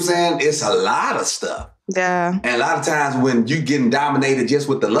 You see what I'm saying? It's a lot of stuff. Yeah. And a lot of times when you getting dominated just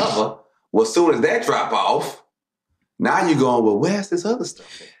with the lover, well, as soon as that drop off, now you're going, well, where's this other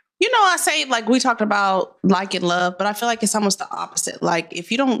stuff at? I say like we talked about like and love, but I feel like it's almost the opposite. Like if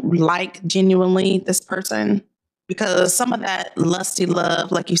you don't like genuinely this person, because some of that lusty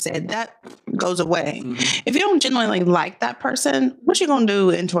love, like you said, that goes away. Mm-hmm. If you don't genuinely like that person, what you going to do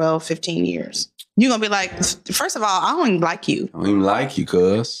in 12, 15 years? You're going to be like, first of all, I don't even like you. I don't even like you,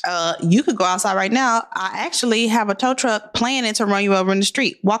 cuz. You could go outside right now. I actually have a tow truck planning to run you over in the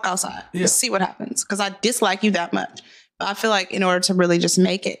street. Walk outside. Just see what happens. Because I dislike you that much. I feel like in order to really just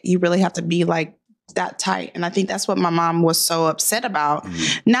make it, you really have to be like that tight. And I think that's what my mom was so upset about.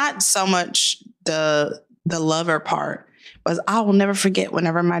 Mm-hmm. Not so much the lover part, but I will never forget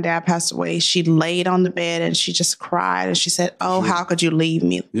whenever my dad passed away, she laid on the bed and she just cried. And she said, how could you leave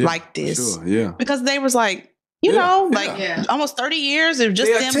me like this? Sure, yeah. Because they was like, almost 30 years of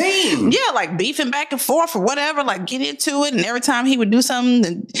just them. Team. Yeah, like beefing back and forth or whatever, like get into it. And every time he would do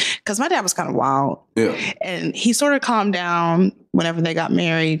something, because my dad was kind of wild. Yeah. And he sort of calmed down whenever they got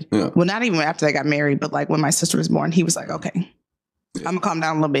married. Yeah. Well, not even after they got married, but like when my sister was born, he was like, okay, I'm going to calm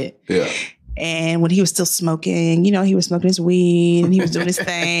down a little bit. Yeah. And when he was still smoking, he was smoking his weed and he was doing his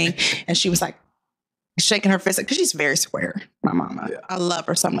thing. And she was like shaking her fist, because she's very square, my mama. Yeah. I love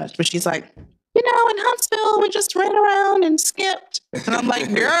her so much. But she's like, in Huntsville, we just ran around and skipped. And I'm like,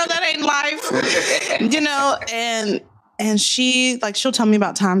 girl, that ain't life. And she, like, she'll tell me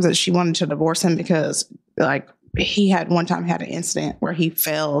about times that she wanted to divorce him because, like, he had one time had an incident where he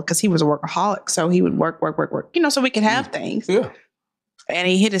fell because he was a workaholic. So he would work, so we could have things. Yeah. And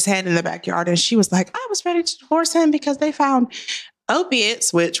he hit his head in the backyard. And she was like, I was ready to divorce him because they found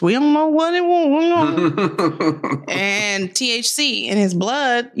opiates, which we don't know what it was, and THC in his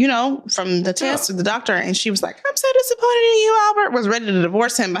blood, from the test of the doctor. And she was like, I'm so disappointed in you, Albert. Was ready to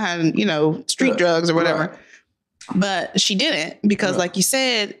divorce him behind, street drugs or whatever. Right. But she didn't because, like you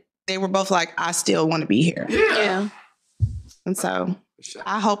said, they were both like, I still want to be here. Yeah. And so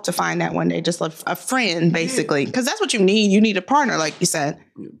I hope to find that one day, just a friend, basically, because that's what you need. You need a partner, like you said.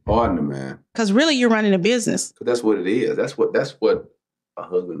 Partner, man. Because really, you're running a business. That's what it is. That's what a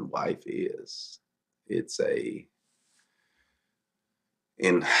husband and wife is. It's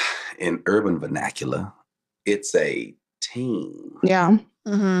in urban vernacular, it's a team. Yeah.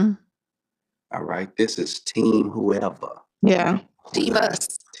 Mm-hmm. All right. This is team whoever. Yeah. Team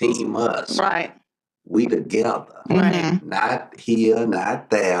us. Team us. Right. We together. Right. Not here, not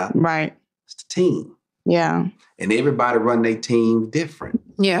there. Right. It's the team. Yeah. And everybody run their team different.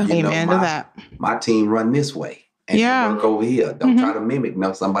 Yeah. Amen to that. My team run this way. And work over here. Don't try to mimic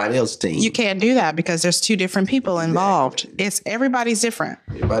somebody else's team. You can't do that because there's two different people involved. Everybody's different.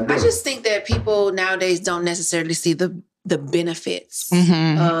 I just think that people nowadays don't necessarily see the benefits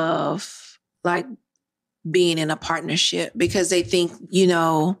of like being in a partnership because they think,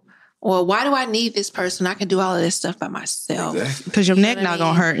 well, why do I need this person? I can do all of this stuff by myself. Because your neck not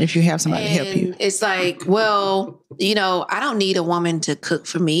going to hurt if you have somebody to help you. It's like, well, I don't need a woman to cook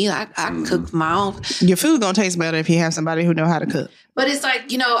for me. I can cook for my own. Your food going to taste better if you have somebody who know how to cook. But it's like,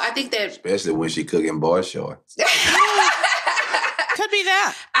 I think that... Especially when she cooking boy shorts. Could be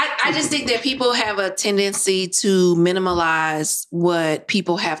that. I just think that people have a tendency to minimalize what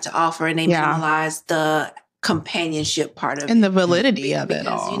people have to offer and they minimalize the companionship part of it. And the validity of it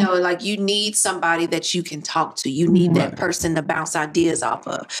all. Like you need somebody that you can talk to. You need that person to bounce ideas off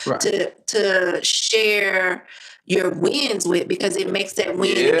of, to share your wins with because it makes that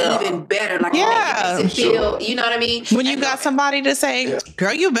win even better. Like it makes it feel, you know what I mean? When you got somebody to say,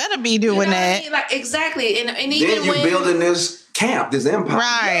 girl, you better be doing that. I mean? Like, exactly. And even then you're building this camp, this empire.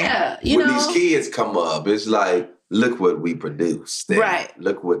 Right. Yeah, when these kids come up, it's like, look what we produce. Right.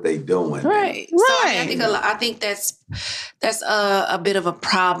 Look what they doing. Right. So I think that's a bit of a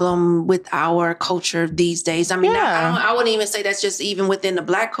problem with our culture these days. I mean, I wouldn't even say that's just even within the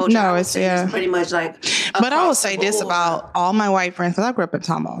Black culture. No, it's pretty much like. But I will say this about all my white friends because I grew up in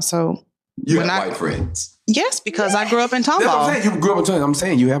Tomball. So you have white friends. Yes, because I grew up in Tomball. That's what I'm saying. You grew up in Tomball. I'm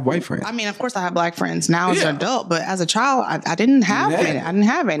saying you have white friends. I mean, of course, I have Black friends now as an adult, but as a child, I didn't have any. I didn't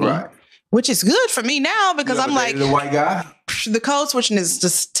have any. Right. Which is good for me now because I'm like the white guy. The code switching is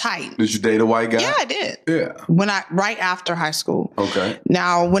just tight. Did you date a white guy? Yeah, I did. Yeah. Right after high school. Okay.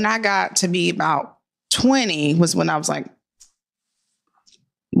 Now, when I got to be about 20 was when I was like,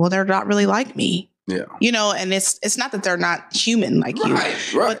 well, they're not really like me. Yeah. And it's not that they're not human like you,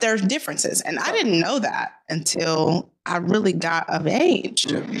 but there's differences. And I didn't know that until I really got of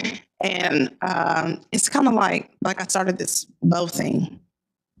age. Yeah. And it's kind of like I started this bow thing.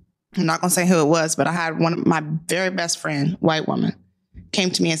 I'm not going to say who it was, but I had one of my very best friend, white woman,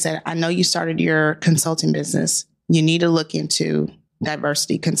 came to me and said, I know you started your consulting business. You need to look into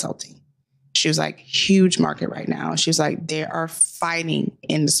diversity consulting. She was like, huge market right now. She was like, they are fighting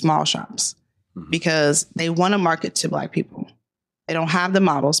in the small shops because they want to market to Black people. They don't have the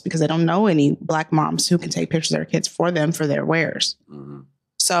models because they don't know any Black moms who can take pictures of their kids for them for their wares. Mm-hmm.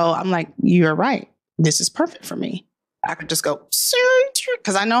 So I'm like, you're right. This is perfect for me. I could just go,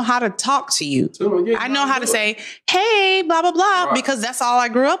 because I know how to talk to you. I know how to say, hey, blah, blah, blah, because that's all I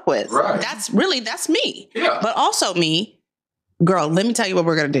grew up with. Right. That's me. Yeah. But also me, girl, let me tell you what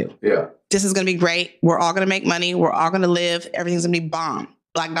we're going to do. Yeah. This is going to be great. We're all going to make money. We're all going to live. Everything's going to be bomb.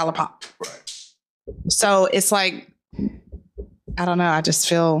 Black dollar pop. Right. So it's like, I don't know. I just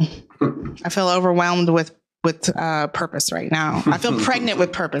feel, overwhelmed with purpose right now. I feel pregnant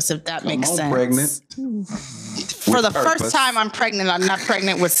with purpose, if that makes sense. Pregnant. For the first time I'm pregnant, I'm not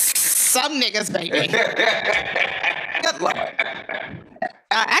pregnant with some niggas, baby. Good Lord. I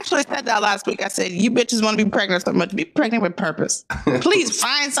actually said that last week. I said, you bitches want to be pregnant so much. Be pregnant with purpose. Please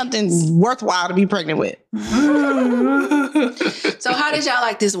find something worthwhile to be pregnant with. So how did y'all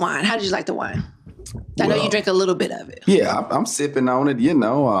like this wine? How did you like the wine? I know you drink a little bit of it. Yeah, I'm sipping on it.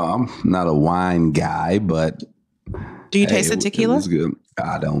 I'm not a wine guy, but... Do you taste the tequila? It's good.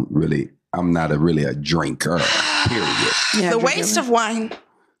 I'm not really a drinker, period. The waste of wine.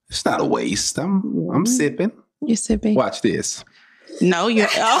 It's not a waste. I'm sipping. You're sipping. Watch this. No, you're...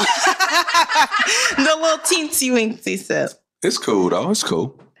 Oh. The little teensy-weensy sip. It's cool, though. It's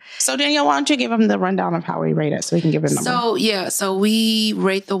cool. So, Danielle, why don't you give them the rundown of how we rate it so we can give it a number? So we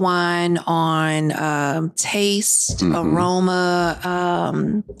rate the wine on taste,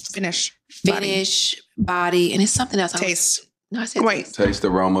 aroma, finish, body, and it's something else. Taste. No, I said Wait. Taste,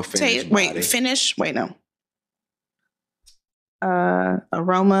 aroma, finish, body. Finish. Wait, no.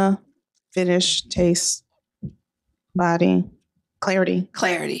 Aroma, finish, taste, body, clarity.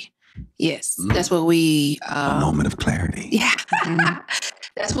 Clarity. Yes, that's what we. A moment of clarity. Yeah,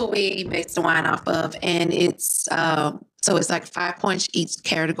 that's what we base the wine off of, and it's so it's like 5 points each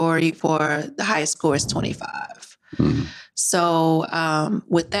category. For the highest score is 25. So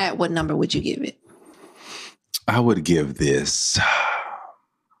with that, what number would you give it? I would give this.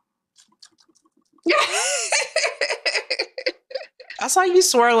 I saw you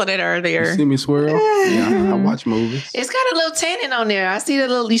swirling it earlier. You see me swirl? Yeah, I watch movies. It's got a little tannin on there. I see the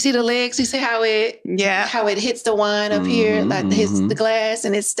little. You see the legs. You see how it hits the wine up here, like hits the glass,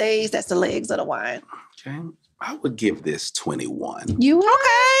 and it stays. That's the legs of the wine. Okay, I would give this 21. You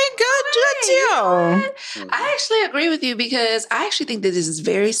Okay, good deal. I actually agree with you because I actually think that this is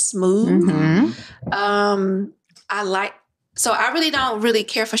very smooth. I like. So I really don't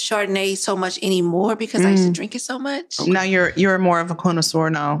care for Chardonnay so much anymore because I used to drink it so much. Okay. Now you're more of a connoisseur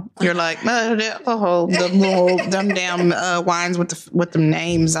now. You're like the little dumb damn wines with the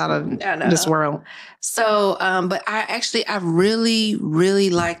names out of this world. So, but I really, really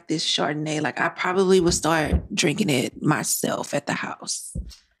like this Chardonnay. Like I probably would start drinking it myself at the house.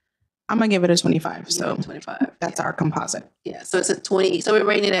 I'm gonna give it a 25. So 25. That's our composite. Yeah. So it's a 20. So we're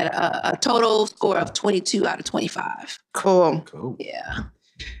rating it at a total score of 22 out of 25. Cool. Yeah.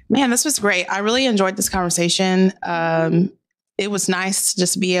 Man, this was great. I really enjoyed this conversation. It was nice to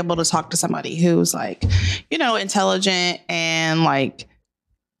just be able to talk to somebody who's like, intelligent and like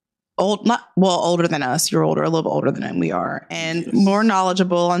older than us. You're older, a little bit older than we are, and more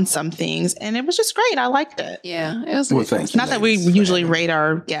knowledgeable on some things. And it was just great. I liked it. Yeah, it was. Well, thank you. Not that we usually rate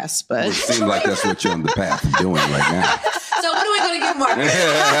our guests, but it seems like that's what you're on the path of doing right now. So what are we going to give Mark?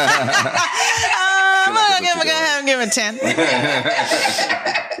 I'm going to have him give it 10.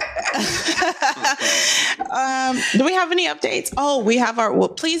 Do we have any updates? Oh, we have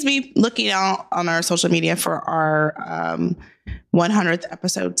please be looking out on our social media for our 100th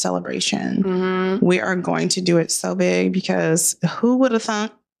episode celebration. We are going to do it so big because who would have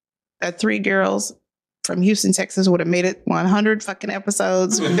thought that 3 girls from Houston, Texas would have made it 100 fucking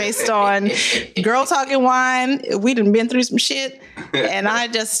episodes based on girl talking wine. We done been through some shit. And I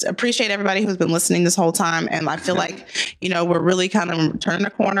just appreciate everybody who's been listening this whole time. And I feel like, we're really kind of turning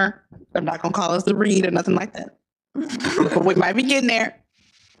a corner. I'm not going to call us the read or nothing like that. But we might be getting there.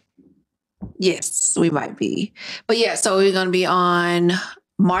 Yes, we might be. But yeah, so we're going to be on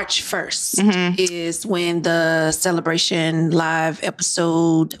March 1st is when the celebration live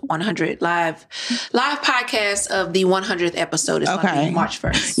episode 100 live podcast of the 100th episode is going to be March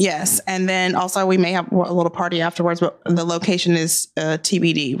 1st. Yes. And then also we may have a little party afterwards, but the location is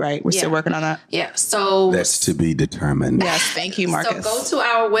TBD, right? We're still working on that. Yeah. So that's to be determined. Yes. Thank you, Marcus. So go to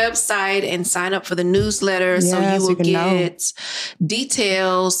our website and sign up for the newsletter so you will get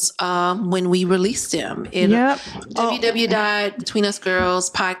details when we release them.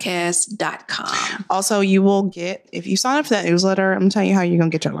 www.betweenusgirlspodcast.com. Also, you will get, if you sign up for that newsletter, I'm going to tell you how you're going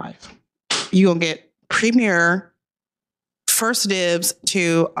to get your life. You're going to get premier first dibs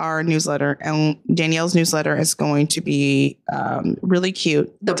to our newsletter. And Danielle's newsletter is going to be really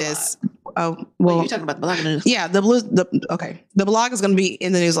cute. You're talking about the blog news. Yeah, the blog is going to be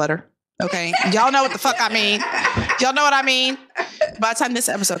in the newsletter. Okay. Y'all know what the fuck I mean. Y'all know what I mean. By the time this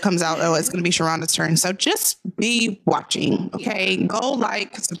episode comes out, it's going to be Sharonda's turn. So just be watching. Okay. Go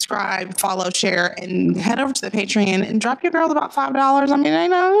subscribe, follow, share, and head over to the Patreon and drop your girl about $5. I mean, I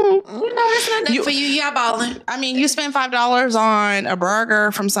know. No, that's not nothing for you. Y'all balling. I mean, you spend $5 on a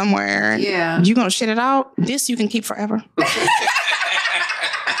burger from somewhere. Yeah. You going to shit it out? This you can keep forever.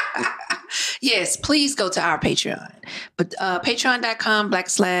 Yes, please go to our Patreon. But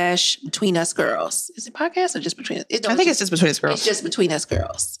patreon.com/betweenusgirls. Is it podcast or just between us? I think it's just between us girls. It's just between us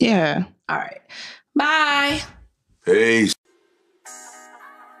girls. Yeah. All right. Bye. Peace.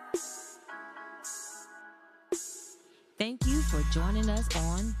 Thank you for joining us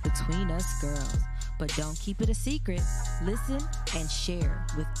on Between Us Girls. But don't keep it a secret. Listen and share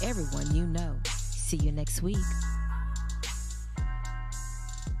with everyone you know. See you next week.